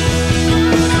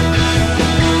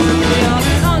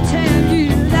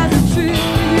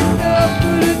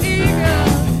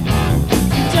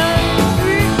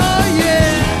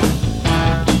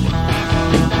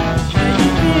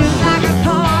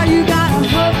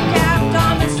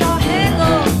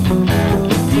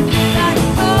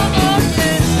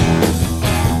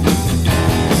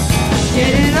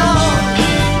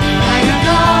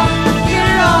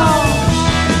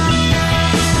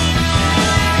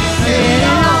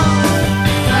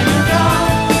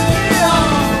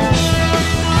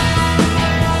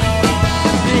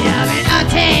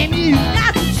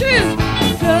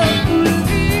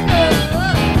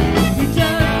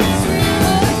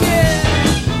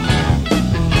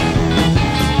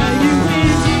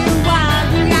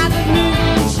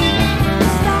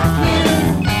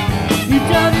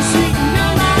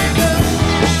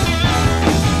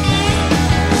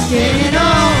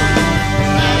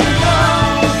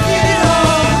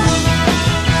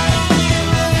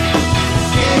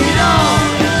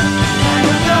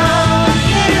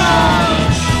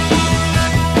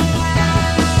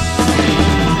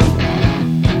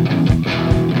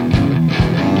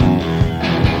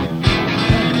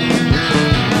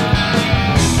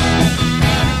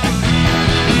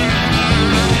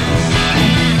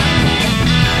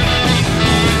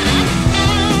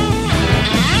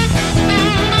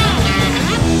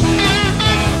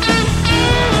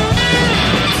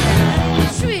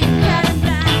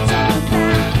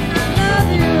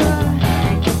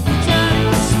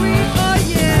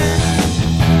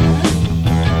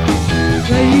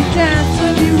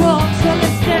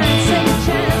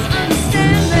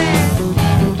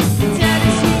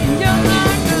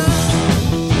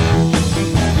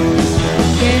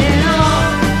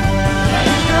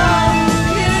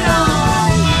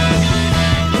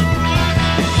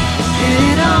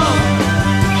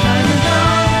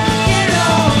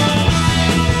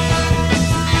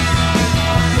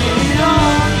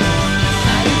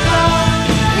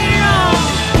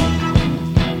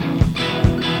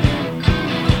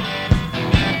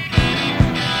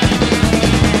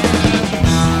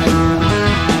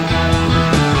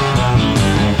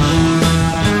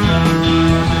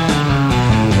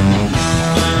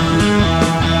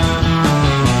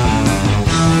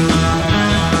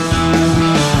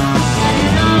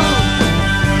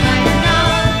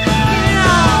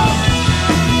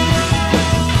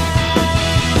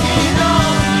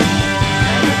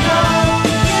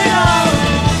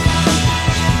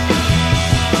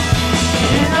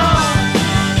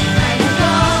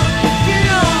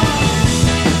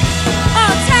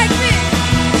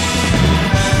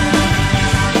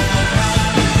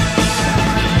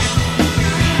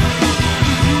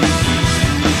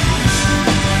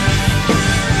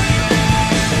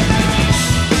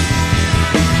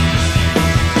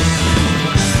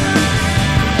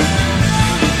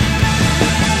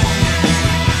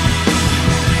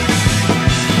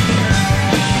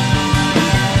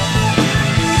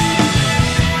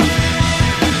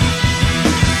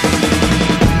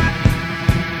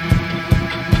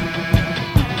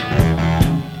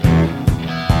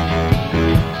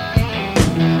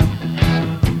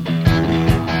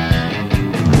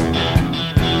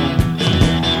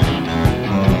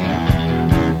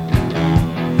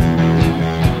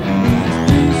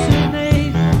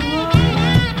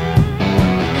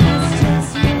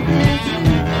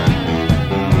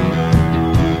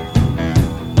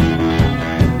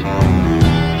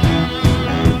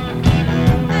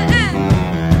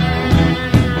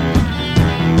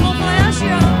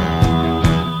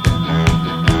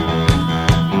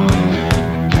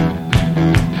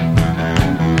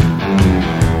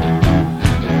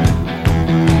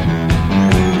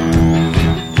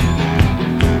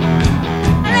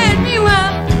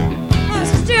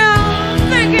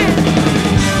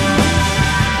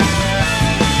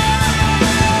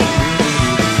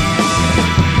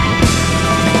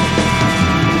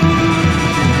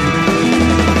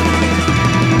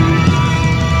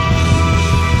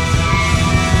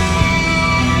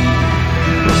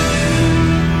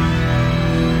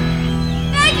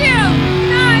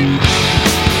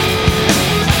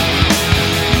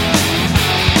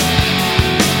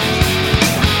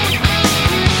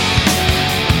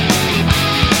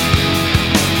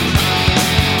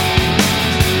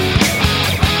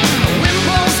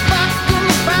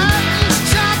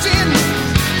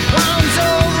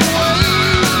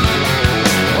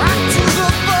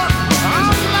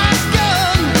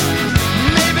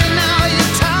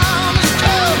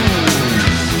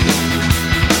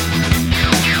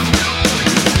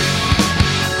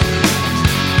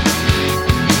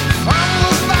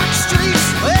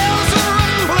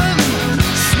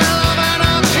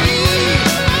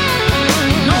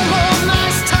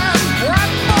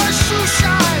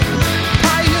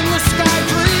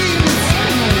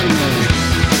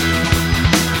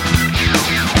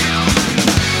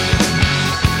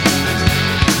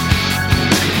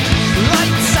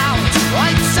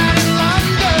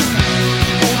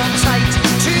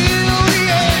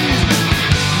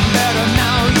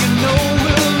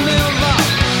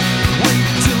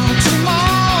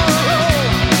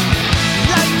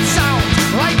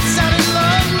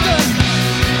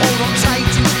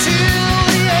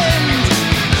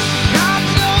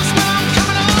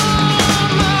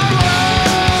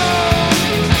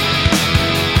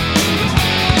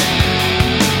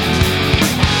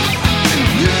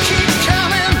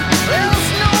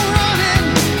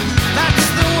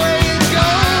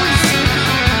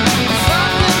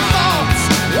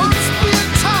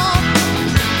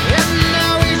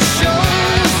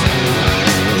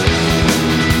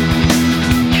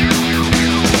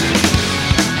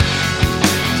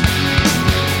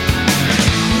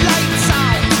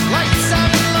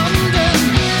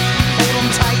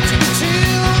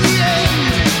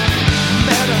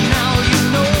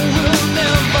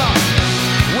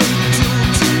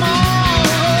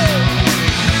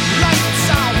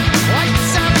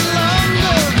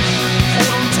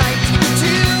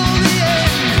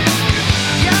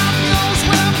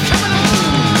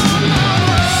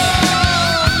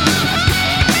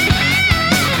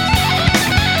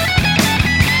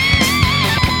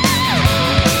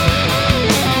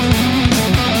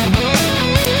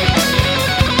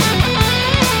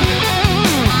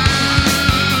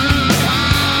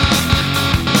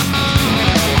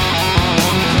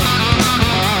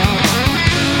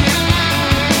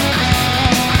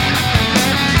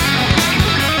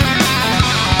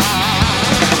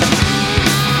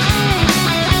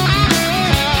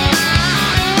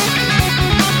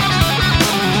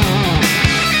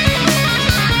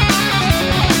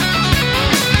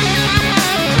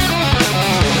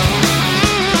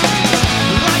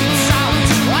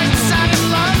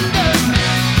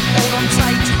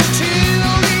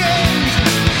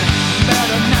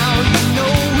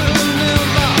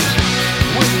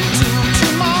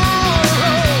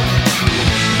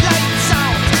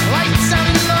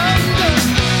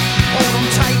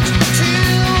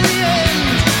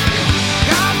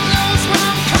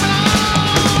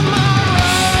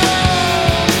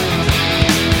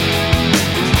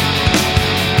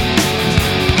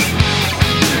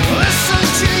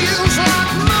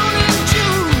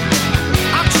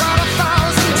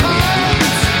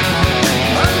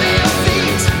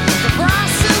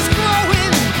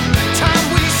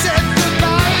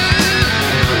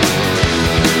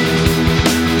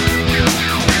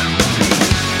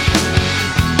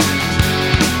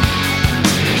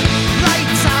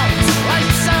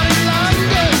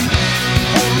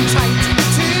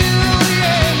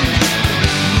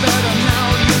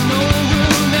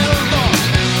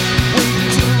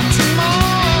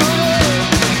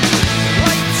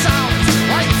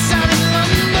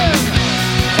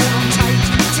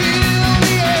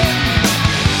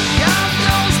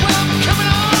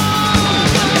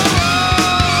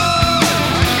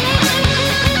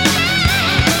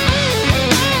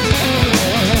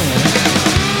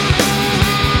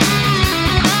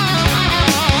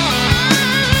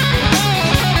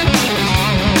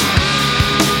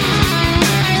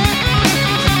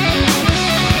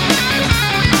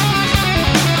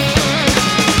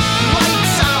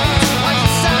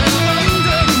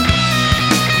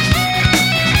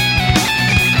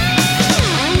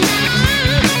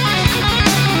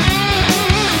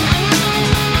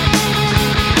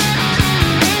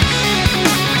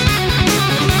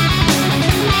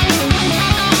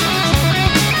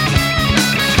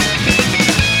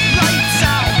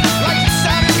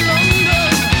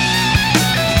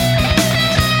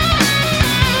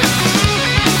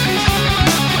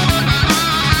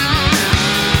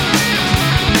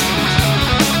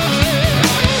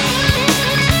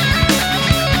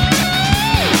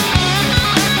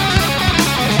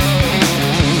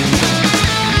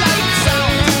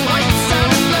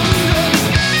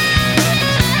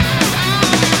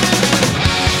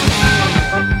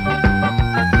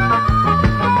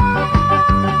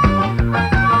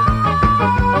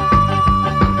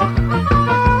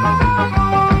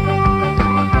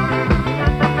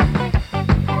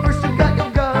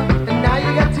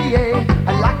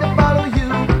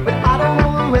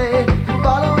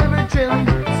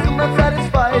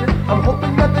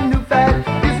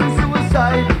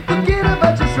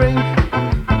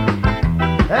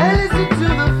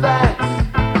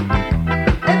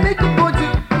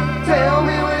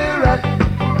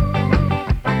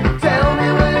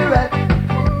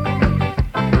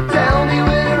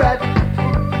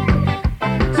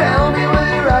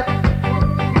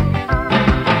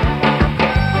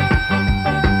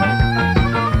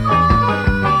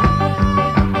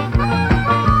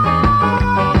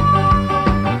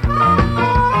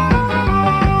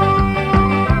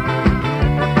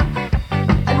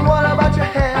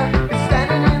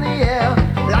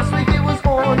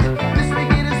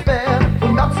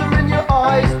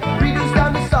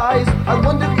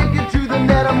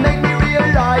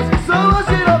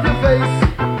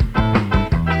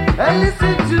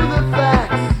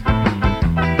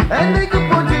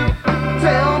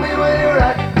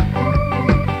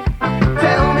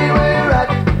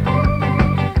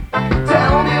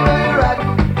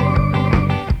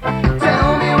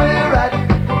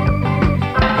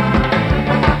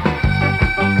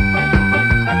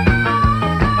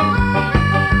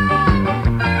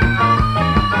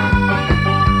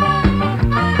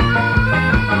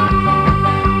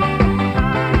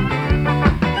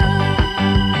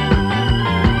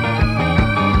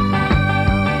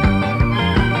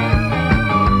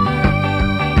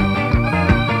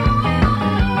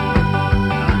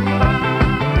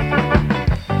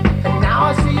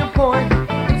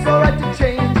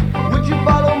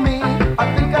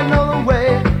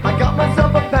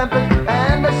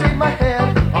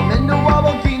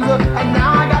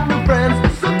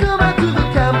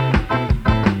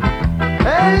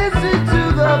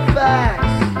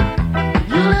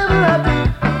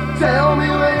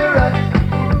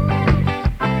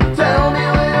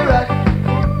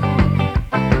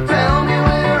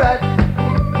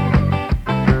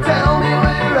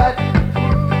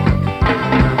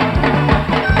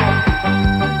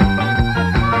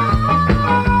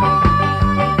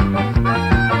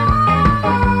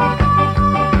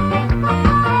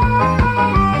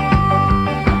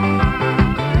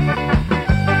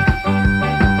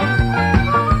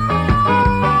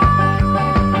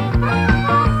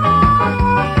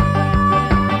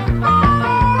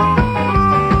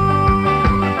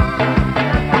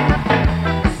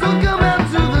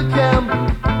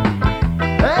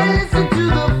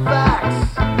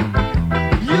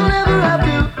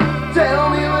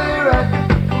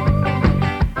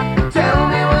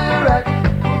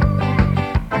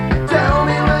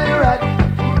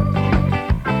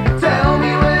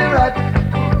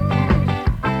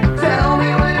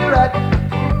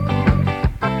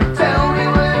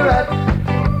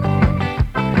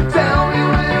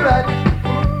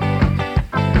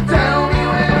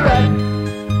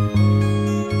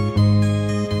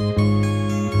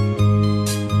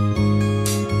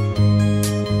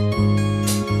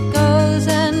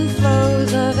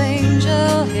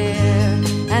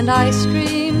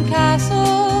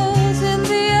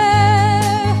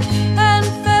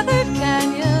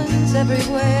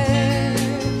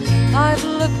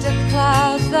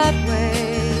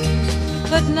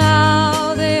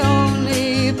 now they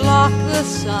only block the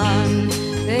sun.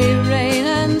 They rain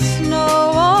and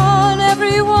snow on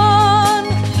everyone.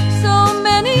 So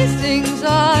many things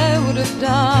I would have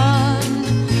done,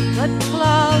 but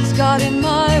clouds got in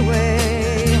my way.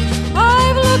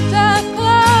 I've looked at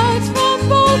clouds from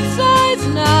both sides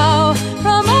now,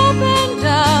 from up and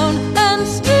down, and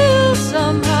still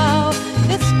somehow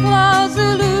it's clouds'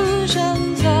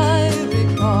 illusions I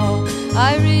recall.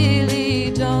 I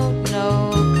really don't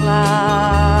know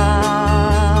clouds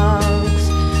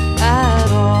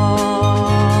at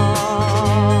all.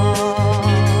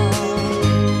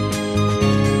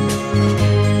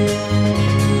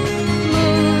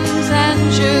 Moons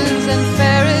and Junes and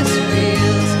Ferris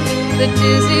wheels, the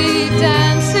dizzy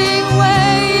dancing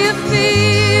way you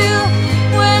feel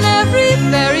when every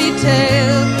fairy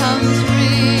tale comes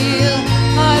real.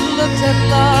 I've looked at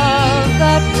love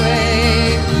that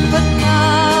way, but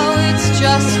now it's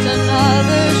just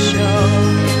another show.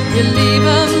 You leave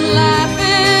 'em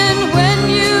laughing when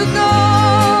you go,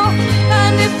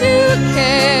 and if you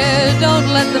care, don't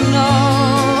let them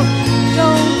know.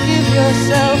 Don't give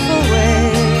yourself away.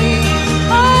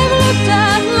 I've looked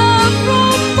at love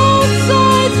from both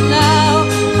sides now,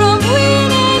 from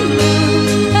win and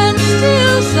lose, and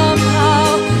still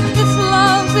somehow it's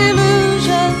love's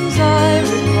illusions I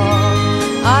recall.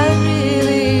 I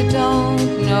really don't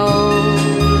know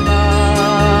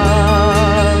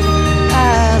love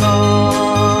at all.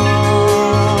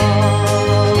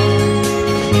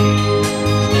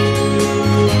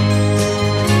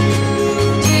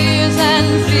 Tears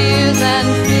and fears and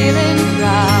feeling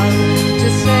proud to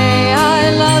say I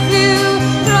love you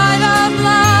right out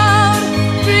loud.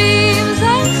 Dreams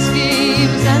and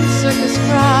schemes and circus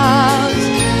crowds.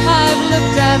 I've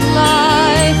looked at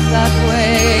life that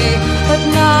way, but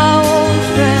now old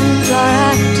friends are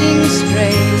acting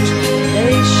strange.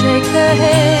 They shake their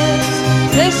heads,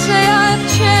 they say I've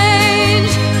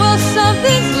changed. Well,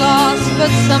 something's lost, but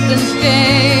something's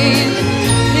gained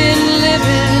in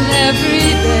living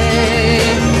every day.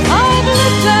 I've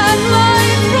looked at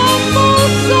life from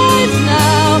both sides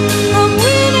now, from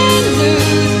win and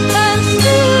lose, and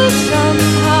still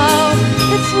somehow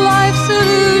it's life's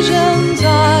illusions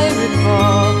I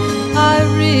recall. I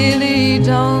really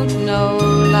don't know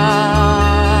life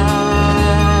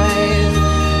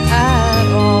at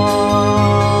all.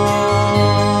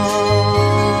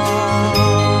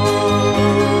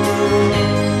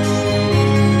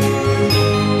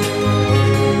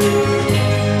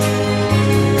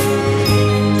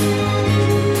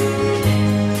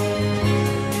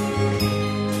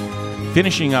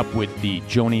 Finishing up with the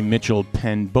Joni Mitchell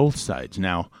penned Both Sides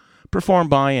now, performed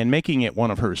by and making it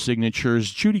one of her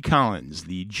signatures, Judy Collins,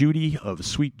 the Judy of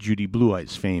Sweet Judy Blue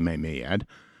Eyes fame, I may add,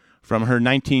 from her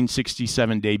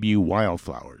 1967 debut,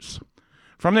 Wildflowers.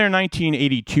 From their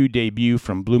 1982 debut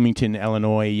from Bloomington,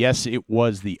 Illinois, yes, it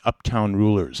was the Uptown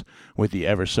Rulers with the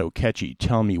ever-so-catchy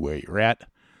Tell Me Where You're At.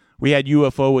 We had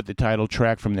UFO with the title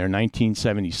track from their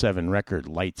 1977 record,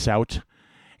 Lights Out,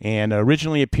 and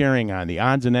originally appearing on the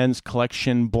Odds and Ends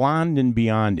collection Blonde and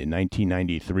Beyond in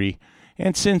 1993,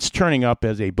 and since turning up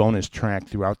as a bonus track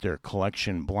throughout their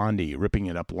collection, Blondie ripping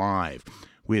it up live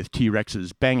with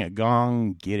T-Rex's Bang a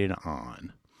Gong, Get It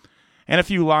On. And a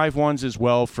few live ones as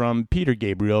well from Peter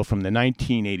Gabriel from the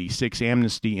 1986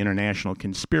 Amnesty International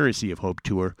Conspiracy of Hope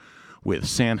Tour with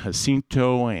San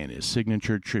Jacinto and his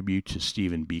signature tribute to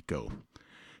Stephen Biko.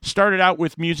 Started out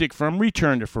with music from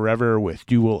Return to Forever with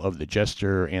Duel of the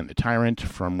Jester and the Tyrant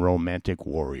from Romantic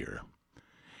Warrior.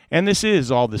 And this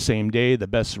is All the Same Day, the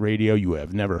best radio you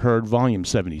have never heard, Volume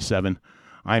 77.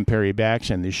 I'm Perry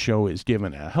Bax, and this show is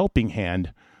given a helping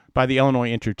hand by the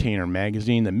Illinois Entertainer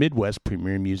magazine, the Midwest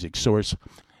premier music source,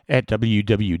 at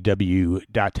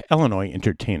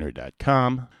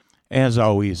www.illinoisentertainer.com. As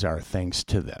always, our thanks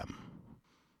to them.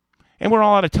 And we're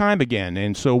all out of time again,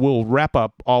 and so we'll wrap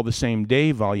up All the Same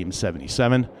Day, Volume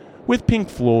 77, with Pink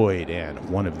Floyd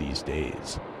and One of These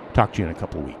Days. Talk to you in a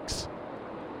couple weeks.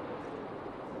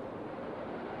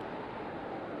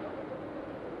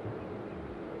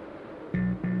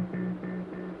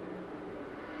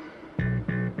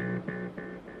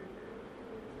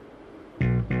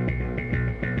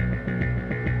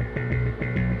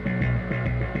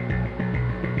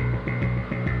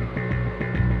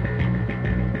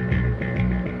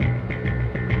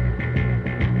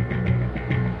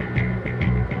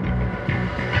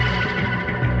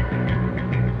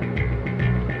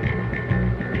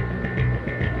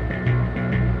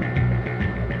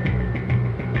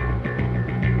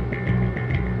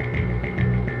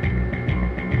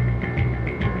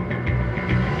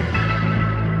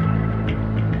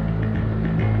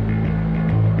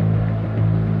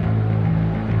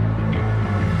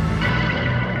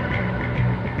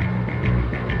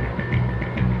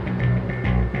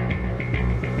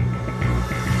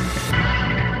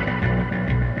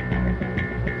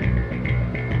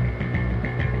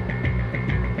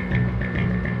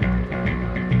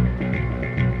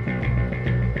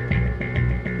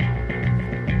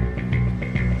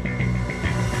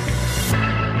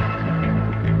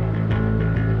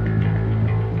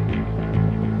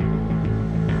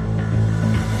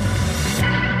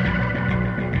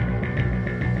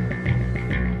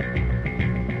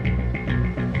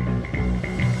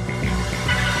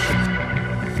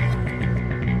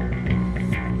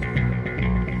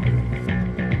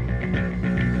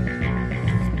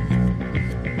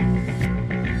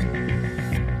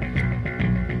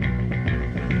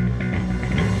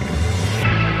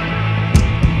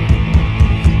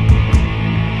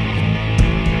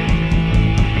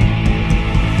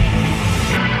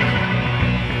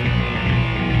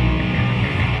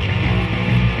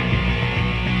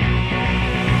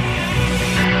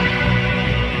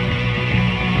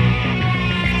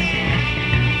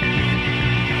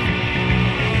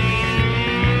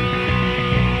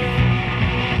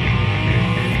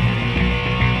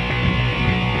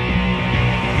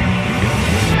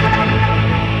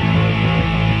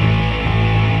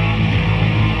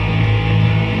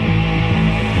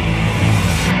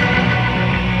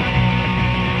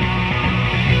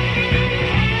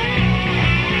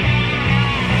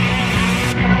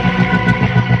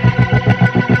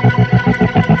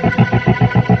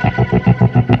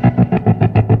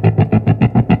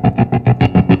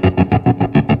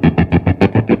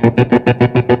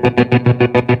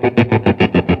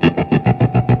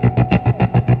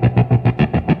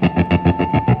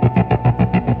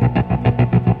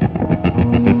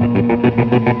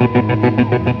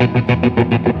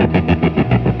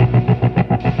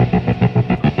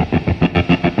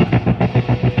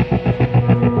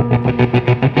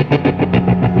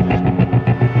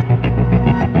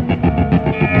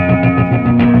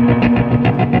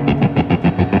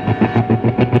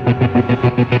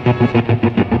 I'm going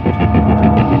to